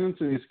defendants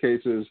in these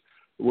cases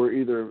were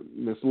either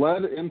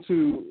misled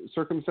into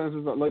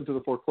circumstances that led to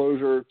the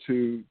foreclosure,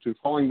 to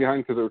falling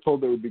behind because they were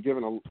told they would be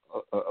given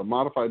a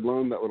modified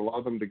loan that would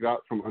allow them to get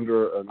out from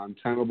under an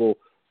untenable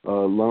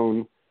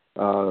loan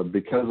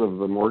because of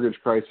the mortgage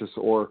crisis,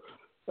 or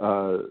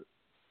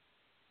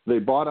they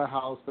bought a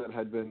house that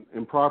had been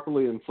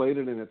improperly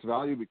inflated in its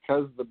value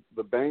because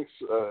the banks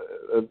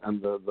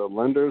and the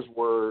lenders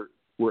were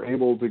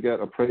able to get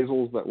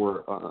appraisals that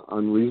were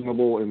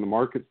unreasonable in the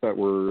markets that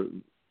were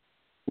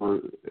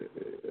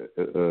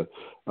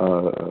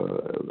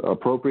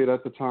appropriate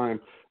at the time.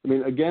 I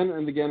mean, again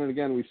and again and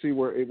again, we see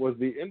where it was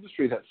the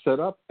industry that set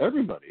up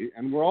everybody,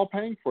 and we're all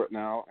paying for it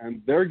now,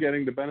 and they're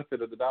getting the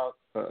benefit of the doubt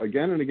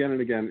again and again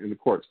and again in the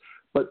courts.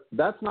 But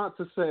that's not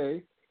to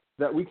say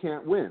that we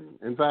can't win.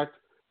 In fact,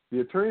 the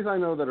attorneys I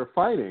know that are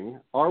fighting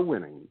are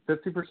winning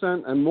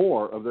 50% and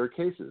more of their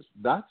cases.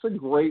 That's a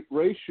great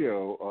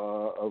ratio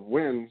of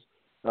wins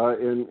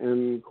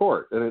in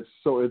court, and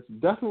it's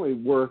definitely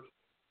worth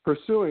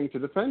pursuing to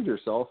defend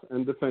yourself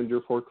and defend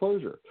your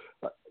foreclosure.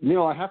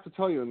 Neil, I have to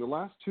tell you, in the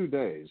last 2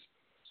 days,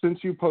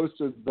 since you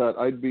posted that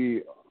I'd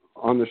be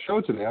on the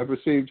show today, I've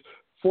received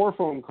 4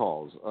 phone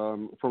calls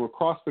from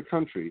across the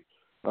country,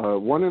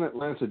 one in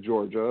Atlanta,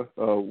 Georgia,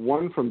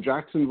 one from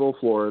Jacksonville,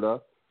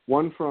 Florida,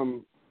 one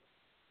from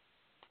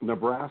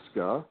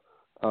Nebraska,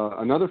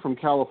 another from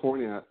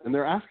California, and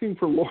they're asking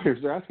for lawyers.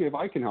 They're asking if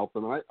I can help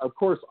them. And of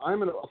course,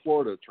 I'm a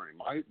Florida attorney.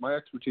 My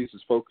expertise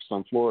is focused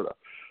on Florida.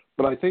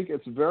 But I think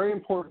it's very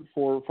important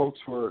for folks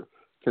who are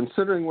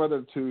considering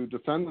whether to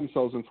defend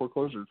themselves in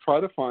foreclosure, try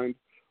to find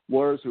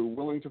lawyers who are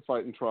willing to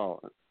fight in trial.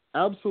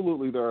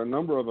 Absolutely, there are a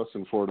number of us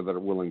in Florida that are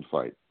willing to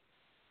fight.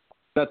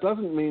 That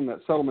doesn't mean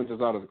that settlement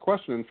is out of the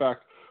question. In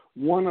fact,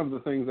 one of the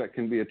things that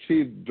can be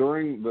achieved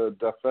during the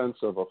defense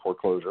of a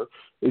foreclosure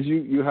is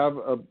you have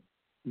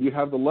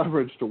the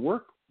leverage to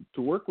work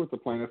with the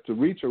plaintiff to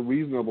reach a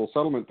reasonable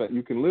settlement that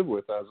you can live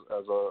with as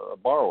a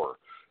borrower.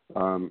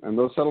 And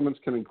those settlements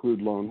can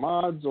include loan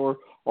mods or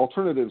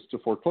alternatives to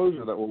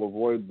foreclosure that will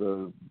avoid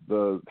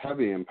the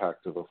heavy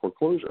impact of a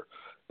foreclosure.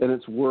 And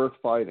it's worth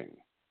fighting.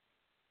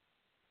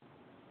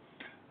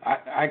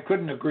 I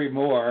couldn't agree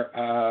more.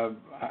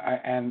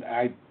 And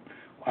I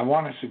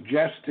want to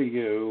suggest to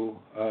you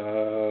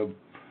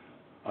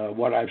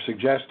what I've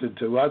suggested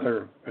to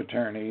other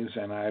attorneys,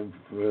 and I've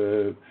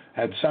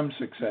had some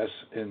success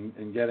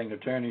in getting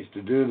attorneys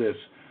to do this.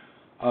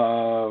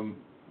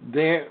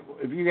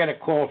 If you get a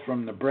call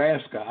from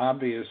Nebraska,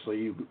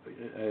 obviously,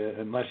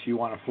 unless you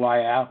want to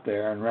fly out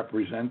there and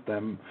represent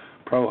them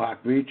pro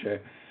hoc vice,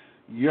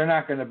 you're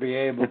not going to be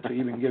able to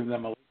even give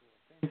them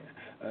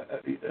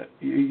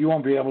you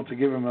won't be able to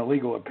give them a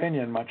legal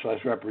opinion, much less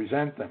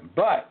represent them.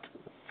 But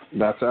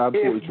that's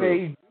absolutely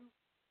true.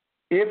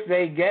 If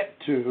they get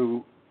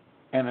to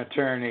an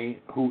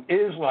attorney who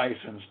is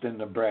licensed in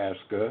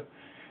Nebraska,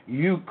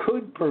 you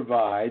could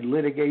provide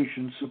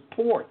litigation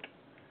support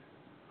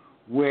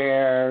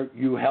where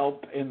you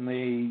help in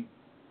the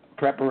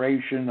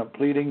preparation of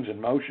pleadings and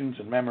motions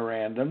and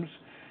memorandums,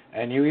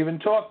 and you even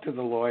talk to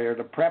the lawyer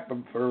to prep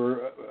them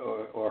for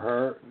or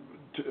her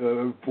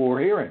for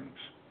hearings.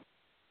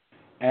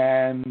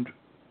 And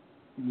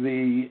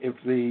if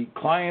the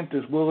client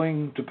is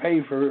willing to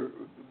pay for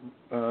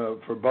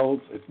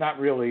both, it's not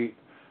really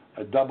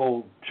a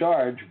double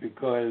charge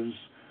because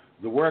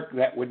the work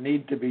that would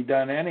need to be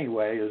done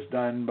anyway is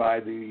done by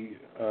the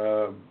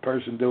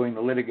person doing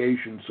the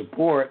litigation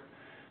support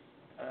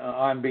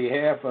on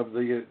behalf of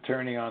the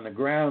attorney on the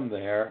ground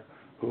there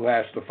who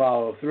has to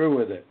follow through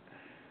with it.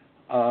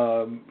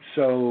 I'm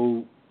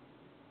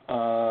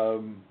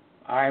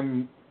I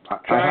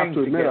have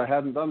to admit I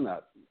hadn't done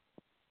that.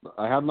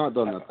 I have not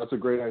done that. That's a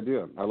great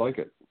idea. I like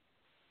it.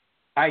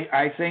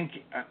 I think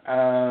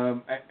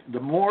the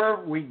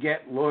more we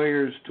get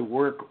lawyers to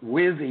work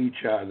with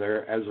each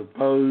other as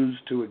opposed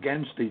to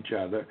against each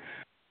other,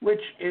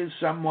 which is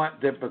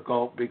somewhat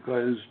difficult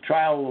because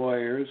trial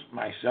lawyers,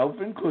 myself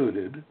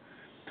included,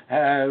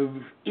 have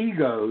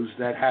egos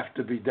that have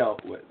to be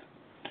dealt with.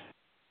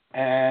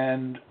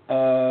 And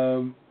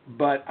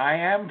but I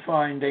am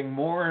finding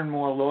more and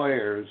more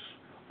lawyers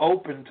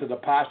open to the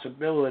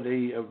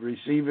possibility of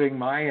receiving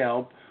my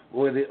help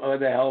or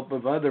the help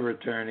of other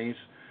attorneys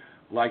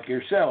like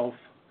yourself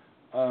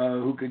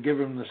who could give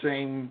them the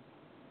same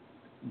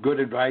good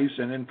advice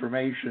and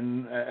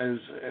information as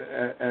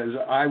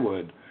I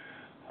would.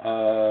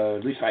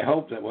 At least I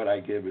hope that what I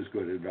give is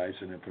good advice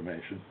and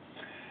information.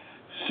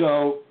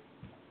 So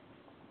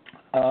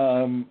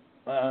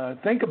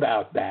think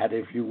about that,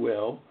 if you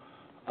will.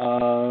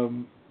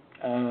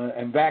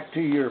 And back to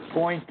your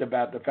point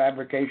about the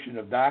fabrication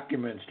of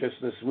documents, just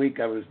this week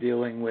I was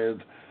dealing with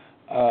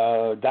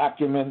a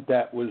document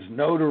that was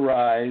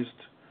notarized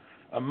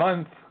a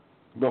month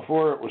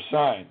before it was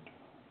signed.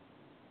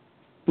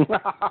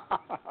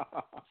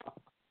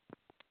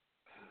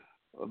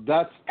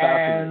 That's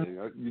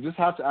fascinating. You just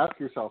have to ask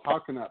yourself, how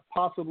can that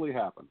possibly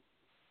happen?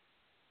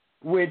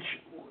 Which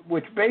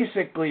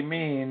basically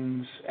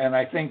means, and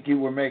I think you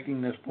were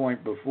making this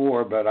point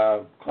before, but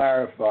I'll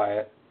clarify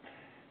it,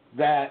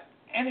 that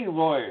any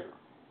lawyer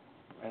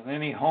and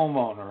any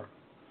homeowner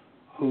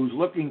who's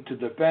looking to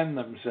defend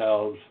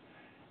themselves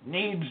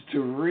needs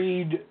to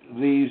read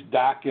these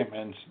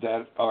documents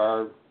that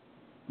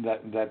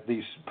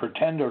these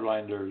pretender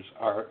lenders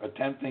are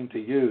attempting to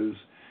use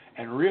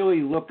and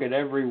really look at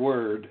every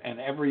word and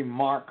every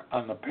mark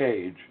on the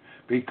page,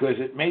 because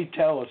it may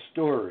tell a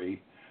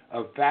story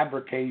of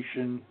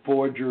fabrication,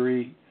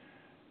 forgery,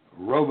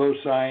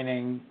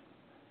 robo-signing,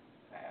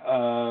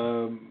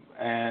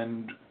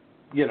 and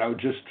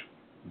just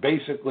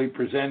basically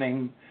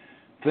presenting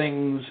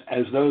things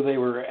as though they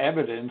were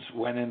evidence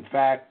when in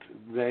fact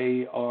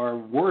they are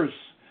worse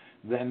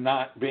than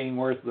not being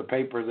worth the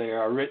paper they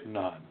are written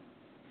on.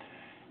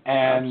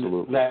 And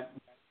absolutely. that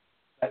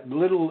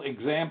little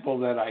example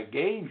that I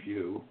gave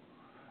you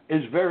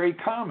is very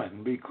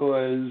common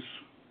because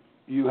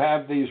you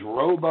have these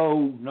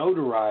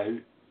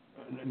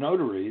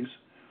robo-notaries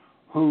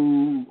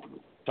who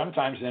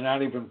sometimes they're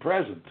not even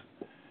present.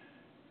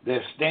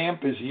 Their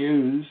stamp is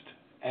used,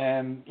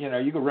 and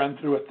you can run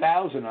through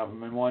 1,000 of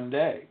them in one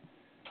day.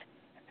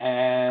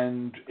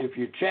 And if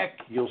you check,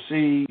 you'll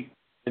see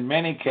in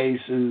many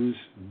cases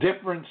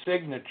different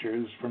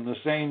signatures from the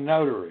same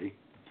notary,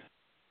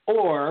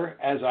 or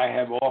as I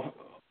have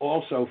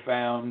also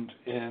found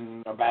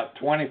in about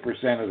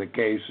 20% of the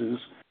cases,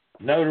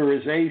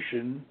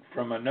 notarization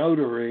from a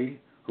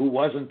notary who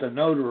wasn't a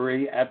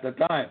notary at the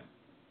time.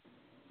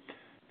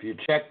 If you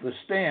check the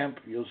stamp,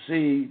 you'll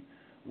see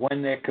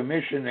when their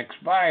commission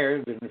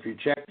expired, and if you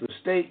check the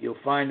state, you'll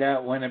find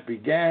out when it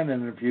began,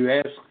 and if you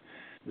ask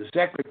the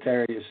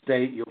Secretary of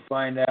State, you'll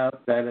find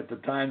out that at the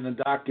time the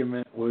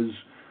document was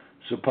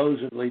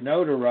supposedly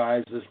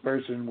notarized, this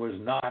person was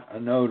not a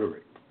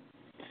notary.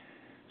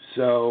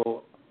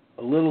 So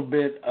a little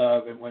bit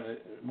of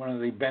one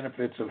of the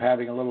benefits of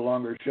having a little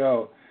longer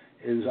show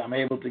is I'm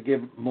able to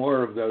give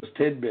more of those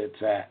tidbits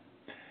at.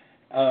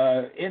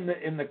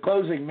 In the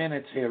closing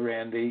minutes here,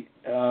 Randy,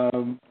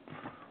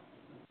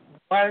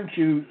 why don't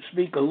you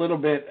speak a little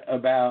bit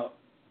about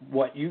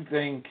what you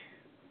think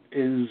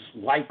is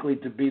likely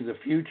to be the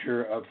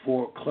future of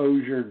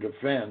foreclosure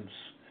defense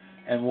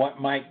and what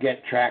might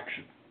get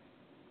traction?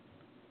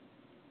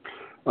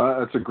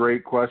 That's a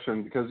great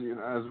question because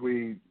as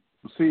we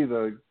see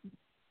the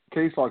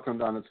case law come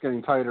down, it's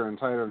getting tighter and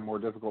tighter and more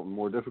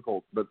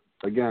difficult. But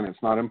again,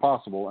 it's not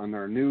impossible, and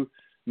there are new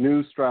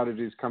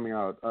strategies coming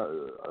out.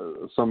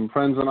 Some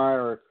friends and I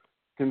are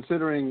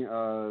considering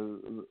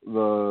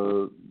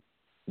the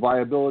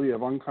viability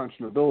of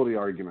unconscionability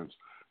arguments.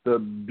 The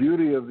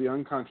beauty of the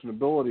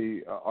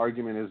unconscionability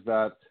argument is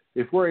that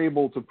if we're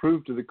able to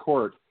prove to the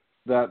court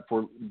that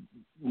for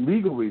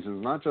legal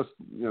reasons, not just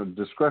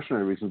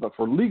discretionary reasons, but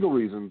for legal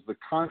reasons, the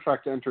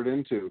contract entered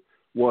into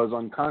was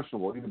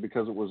unconscionable, either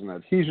because it was an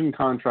adhesion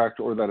contract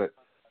or that it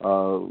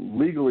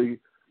legally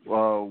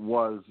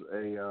was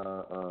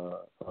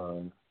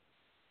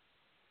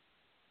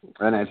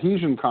an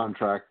adhesion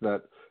contract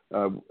that,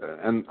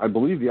 and I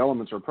believe the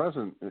elements are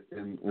present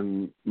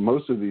in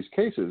most of these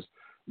cases,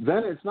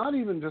 then it's not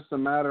even just a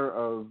matter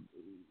of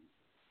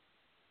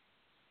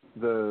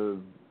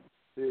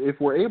if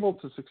we're able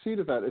to succeed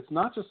at that, it's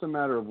not just a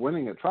matter of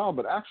winning at trial,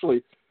 but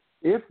actually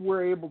if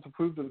we're able to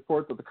prove to the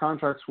court that the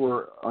contracts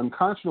were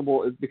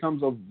unconscionable, it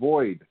becomes a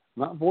void,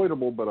 not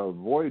voidable, but a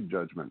void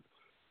judgment.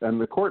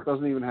 And the court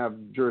doesn't even have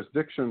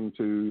jurisdiction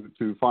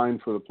to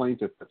find for the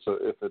plaintiff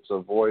if it's a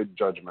void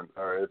judgment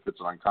or if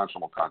it's an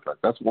unconscionable contract.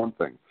 That's one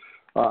thing.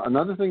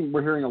 Another thing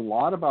we're hearing a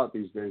lot about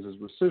these days is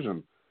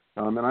rescission.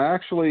 And I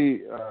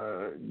actually,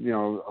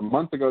 a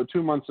month ago,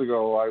 2 months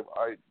ago,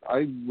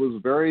 I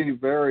was very,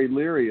 very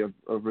leery of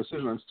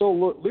rescission. I'm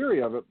still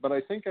leery of it, but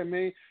I think I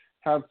may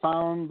have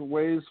found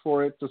ways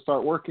for it to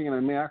start working, and I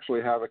may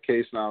actually have a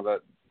case now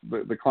that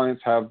the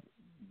clients have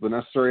the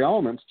necessary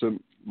elements to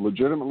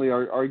legitimately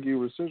argue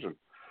rescission.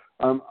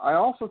 I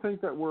also think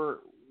that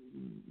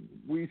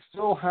we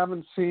still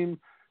haven't seen,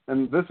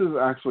 and this is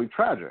actually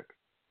tragic,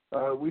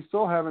 we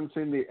still haven't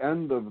seen the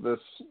end of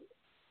this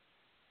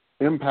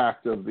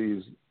impact of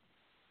these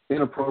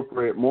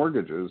inappropriate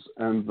mortgages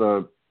and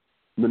the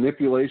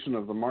manipulation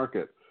of the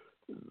market.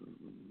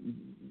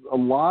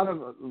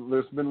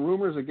 There's been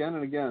rumors again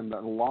and again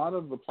that a lot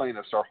of the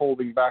plaintiffs are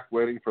holding back,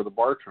 waiting for the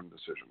Bartram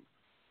decision.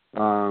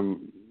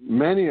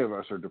 Many of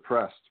us are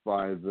depressed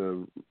by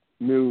the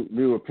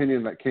new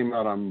opinion that came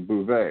out on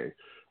Bouvet.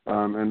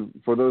 And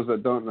for those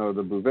that don't know,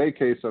 the Bouvet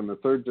case on the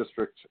 3rd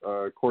District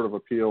Court of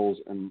Appeals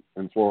in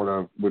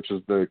Florida, which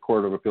is the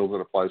Court of Appeals that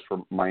applies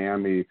for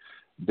Miami,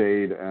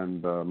 Dade,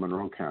 and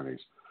Monroe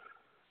counties.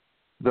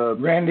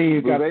 Randy,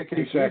 you got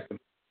 2 seconds.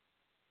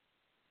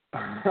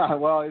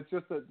 Well, it's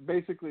just that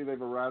basically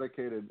they've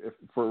eradicated,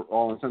 for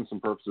all intents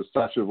and purposes,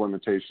 statute of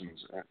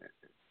limitations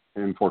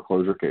in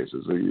foreclosure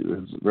cases.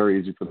 It's very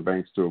easy for the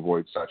banks to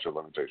avoid statute of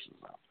limitations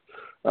now.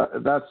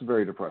 That's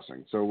very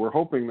depressing. So we're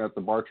hoping that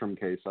the Bartram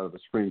case out of the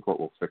Supreme Court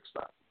will fix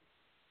that.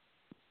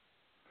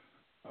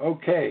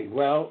 Okay.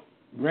 Well,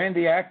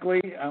 Randy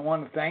Ackley, I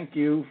want to thank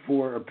you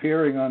for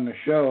appearing on the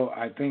show.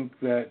 I think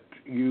that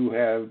you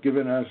have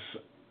given us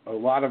a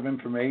lot of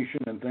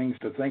information and things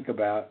to think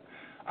about.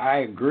 I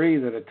agree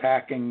that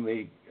attacking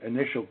the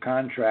initial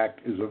contract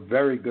is a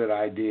very good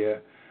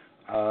idea.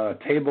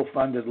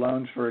 Table-funded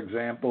loans, for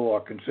example, are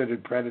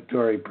considered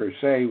predatory per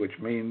se, which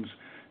means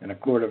in a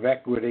court of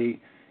equity,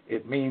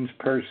 it means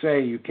per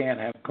se you can't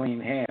have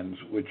clean hands,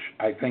 which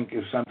I think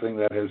is something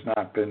that has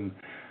not been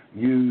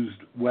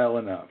used well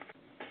enough.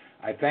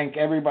 I thank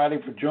everybody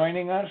for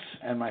joining us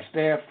and my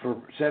staff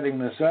for setting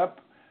this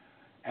up,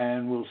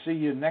 and we'll see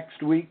you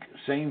next week,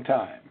 same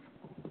time.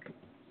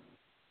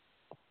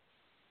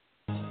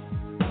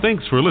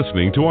 Thanks for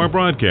listening to our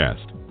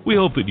broadcast. We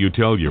hope that you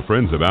tell your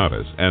friends about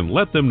us and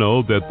let them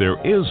know that there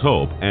is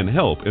hope and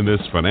help in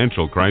this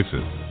financial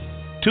crisis.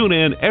 Tune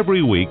in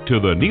every week to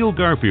The Neil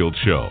Garfield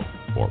Show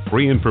for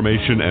free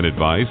information and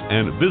advice,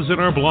 and visit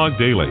our blog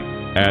daily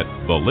at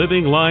The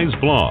Living Lies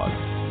blog.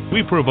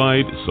 We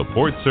provide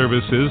support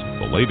services,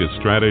 the latest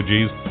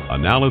strategies,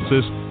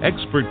 analysis,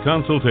 expert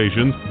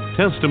consultations,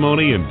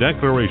 testimony, and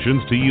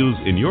declarations to use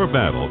in your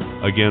battle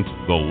against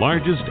the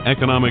largest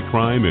economic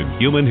crime in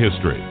human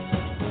history.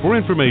 For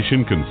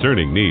information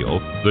concerning Neil,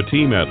 the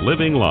team at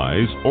Living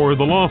Lies, or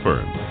the law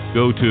firm,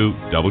 go to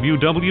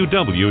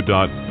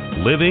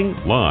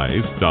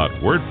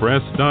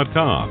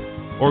www.livinglies.wordpress.com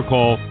or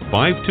call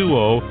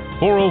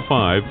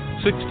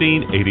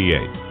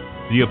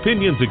 520-405-1688. The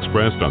opinions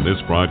expressed on this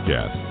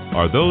broadcast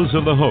are those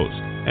of the host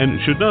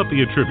and should not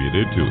be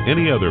attributed to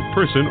any other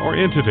person or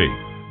entity.